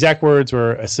 The exact words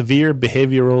were a severe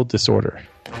behavioral disorder.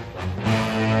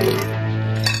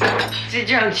 It's a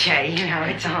joke, Jay. You know,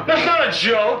 it's all. That's not a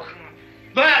joke.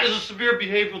 That is a severe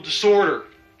behavioral disorder.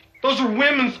 Those are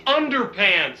women's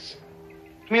underpants.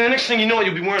 I mean, the next thing you know,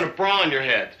 you'll be wearing a bra on your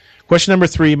head. Question number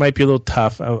 3 might be a little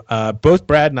tough. Both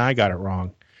Brad and I got it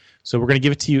wrong. So we're going to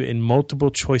give it to you in multiple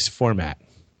choice format.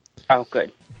 Oh,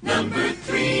 good. Number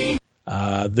 3.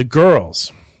 The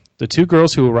girls. The 2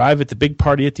 girls who arrive at the big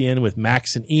party at the end with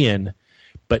Max and Ian,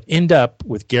 but end up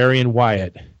with Gary and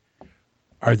Wyatt.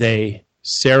 Are they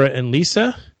Sarah and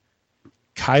Lisa,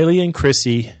 Kylie and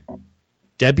Chrissy,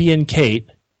 Debbie and Kate,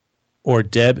 or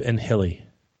Deb and Hilly?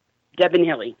 Deb and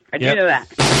Hilly. I do know that.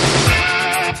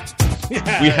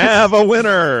 We have a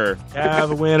winner.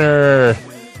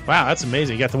 Wow, that's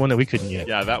amazing. You got the one that we couldn't get.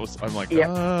 Yeah, that was. I'm like,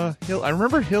 I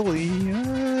remember Hilly.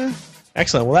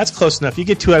 Excellent. Well, that's close enough. You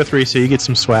get 2 out of 3, so you get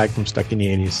some swag from Stuck in the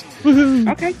 80s. Woohoo.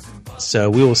 Okay. So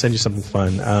we will send you something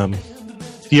fun.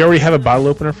 Do you already have a bottle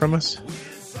opener from us?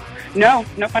 No,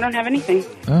 I don't have anything.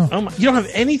 Oh my, you don't have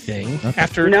anything? Okay.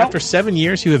 After 7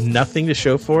 years, you have nothing to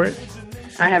show for it?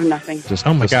 I have nothing.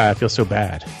 Oh my God, I feel so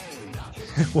bad.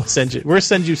 We'll send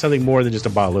you something more than just a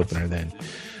bottle opener then.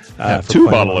 2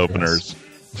 bottle openers.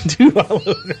 2 bottle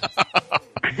openers.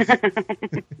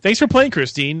 Thanks for playing,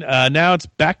 Christine. Now it's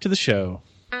back to the show.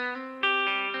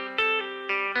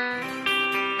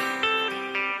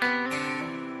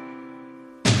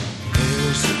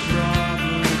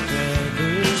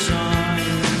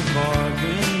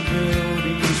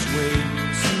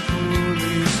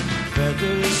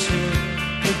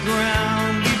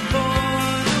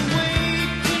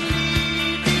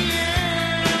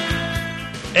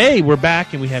 Hey, we're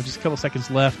back, and we have just a couple seconds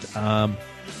left. I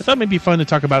thought it might be fun to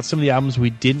talk about some of the albums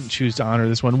we didn't choose to honor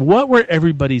this one. What were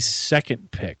everybody's second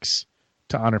picks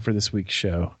to honor for this week's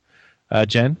show?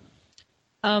 Jen?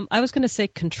 I was going to say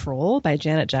Control by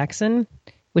Janet Jackson,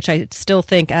 which I still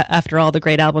think, after all the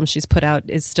great albums she's put out,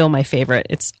 is still my favorite.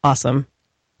 It's awesome.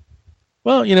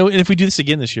 Well, you know, and if we do this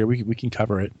again this year, we can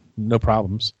cover it. No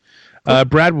problems.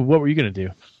 Brad, what were you going to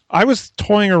do? I was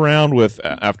toying around with,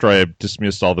 after I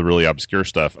dismissed all the really obscure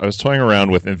stuff, I was toying around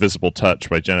with Invisible Touch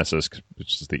by Genesis,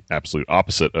 which is the absolute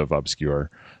opposite of obscure.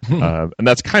 And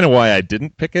that's kind of why I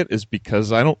didn't pick it, is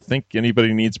because I don't think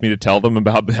anybody needs me to tell them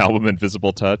about the album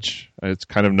Invisible Touch. It's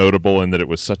kind of notable in that it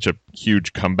was such a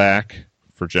huge comeback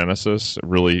for Genesis.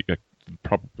 Really,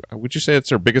 would you say it's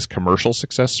their biggest commercial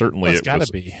success? Certainly, well, it's got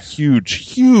to be.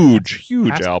 Huge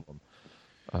album.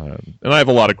 And I have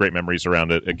a lot of great memories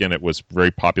around it. Again, it was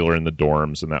very popular in the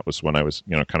dorms, and that was when I was,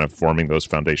 kind of forming those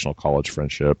foundational college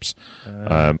friendships.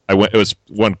 It was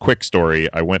one quick story.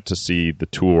 I went to see the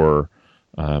tour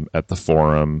at the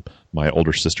Forum. My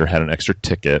older sister had an extra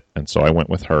ticket, and so I went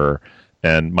with her.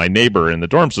 And my neighbor in the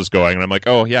dorms was going, and I'm like,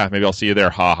 "Oh yeah, maybe I'll see you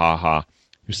there." Ha ha ha!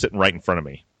 He was sitting right in front of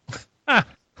me.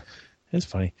 It's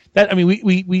funny.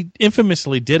 We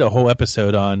infamously did a whole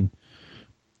episode on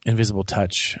Invisible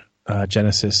Touch.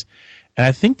 Genesis, and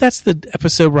I think that's the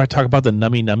episode where I talk about the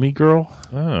Nummy Nummy girl.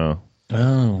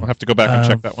 I'll have to go back and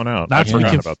check that one out. I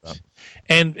forgot about that.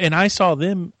 And I saw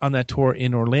them on that tour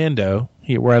in Orlando,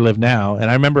 here where I live now, and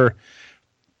I remember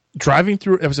driving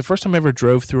through. It was the first time I ever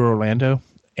drove through Orlando,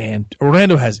 and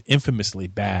Orlando has infamously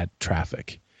bad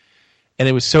traffic, and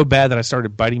it was so bad that I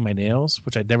started biting my nails,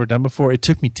 which I'd never done before. It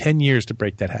took me 10 years to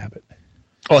break that habit.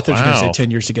 Oh, I thought you were going to say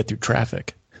 10 years to get through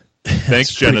traffic.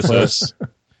 Thanks, Genesis.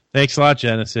 Thanks a lot,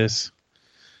 Genesis.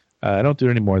 I don't do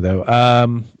it anymore, though.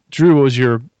 Drew, what was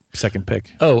your second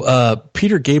pick?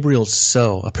 Peter Gabriel's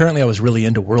So. Apparently I was really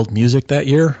into world music that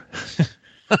year.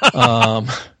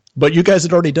 But you guys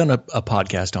had already done a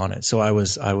podcast on it, so I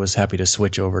was happy to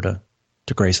switch over to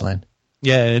Graceland.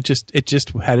 Yeah, it just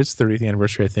had its 30th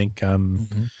anniversary, I think, a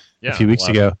few weeks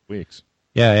ago.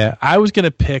 Yeah. I was going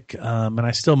to pick, and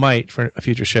I still might for a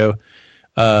future show,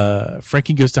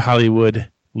 Frankie Goes to Hollywood,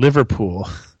 Liverpool.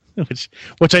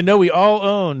 Which I know we all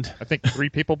owned. I think 3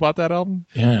 people bought that album.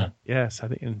 Yeah. Yes, I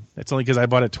think it's only because I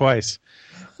bought it twice.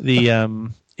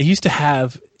 It used to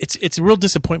have it's a real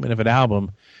disappointment of an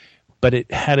album, but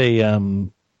it had a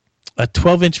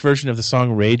 12-inch version of the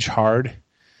song "Rage Hard"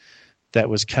 that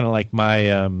was kind of like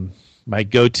my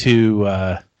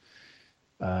go-to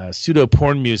pseudo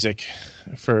porn music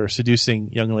for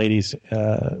seducing young ladies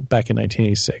back in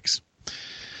 1986.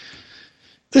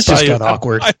 This just got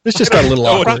awkward. This just got a little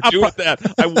awkward. What to do with that?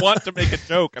 I want to make a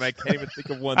joke, and I can't even think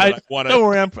of one that I want to. Don't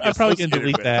worry, I'm probably going to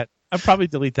delete that. I'll probably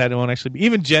delete that. It won't actually be.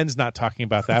 Even Jen's not talking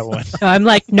about that one. I'm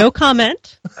like, no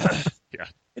comment. Yeah,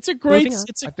 it's a great.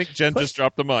 I think Jen just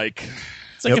dropped the mic.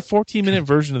 It's like a 14-minute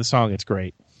version of the song. It's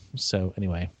great. So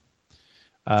anyway,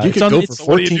 you could go for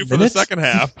 14 minutes for the second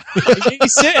half.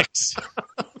 86.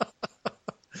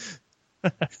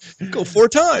 Go 4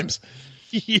 times.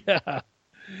 Yeah.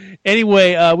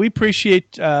 Anyway, we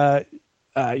appreciate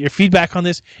your feedback on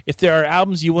this. If there are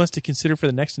albums you want us to consider for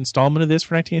the next installment of this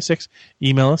for 1986,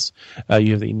 email us.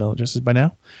 You have the email addresses by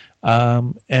now.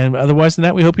 And otherwise than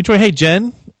that, we hope you enjoy. Hey,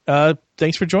 Jen,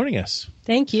 thanks for joining us.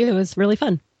 Thank you. It was really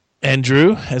fun. And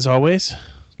Drew, as always,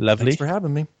 lovely. Thanks for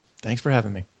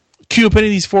having me. Cue up any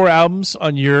of these 4 albums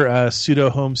on your pseudo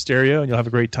home stereo, and you'll have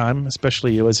a great time.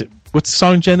 Especially, what's the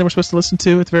song, Jen, that we're supposed to listen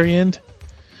to at the very end?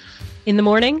 In the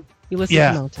morning, you listen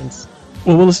to Mountains.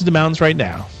 Well, we'll listen to Mountains right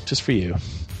now, just for you,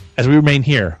 as we remain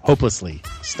here, hopelessly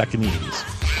stuck in the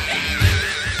 80s.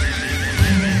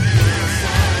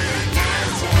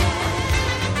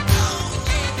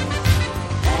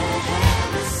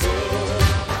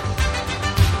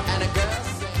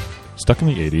 Stuck in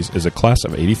the 80s is a Class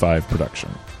of 85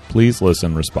 production. Please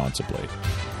listen responsibly.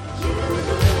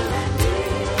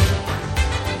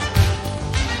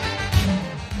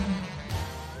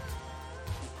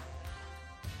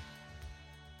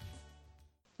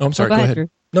 Oh, I'm sorry. Go ahead. Drew.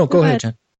 No, go ahead, Jen.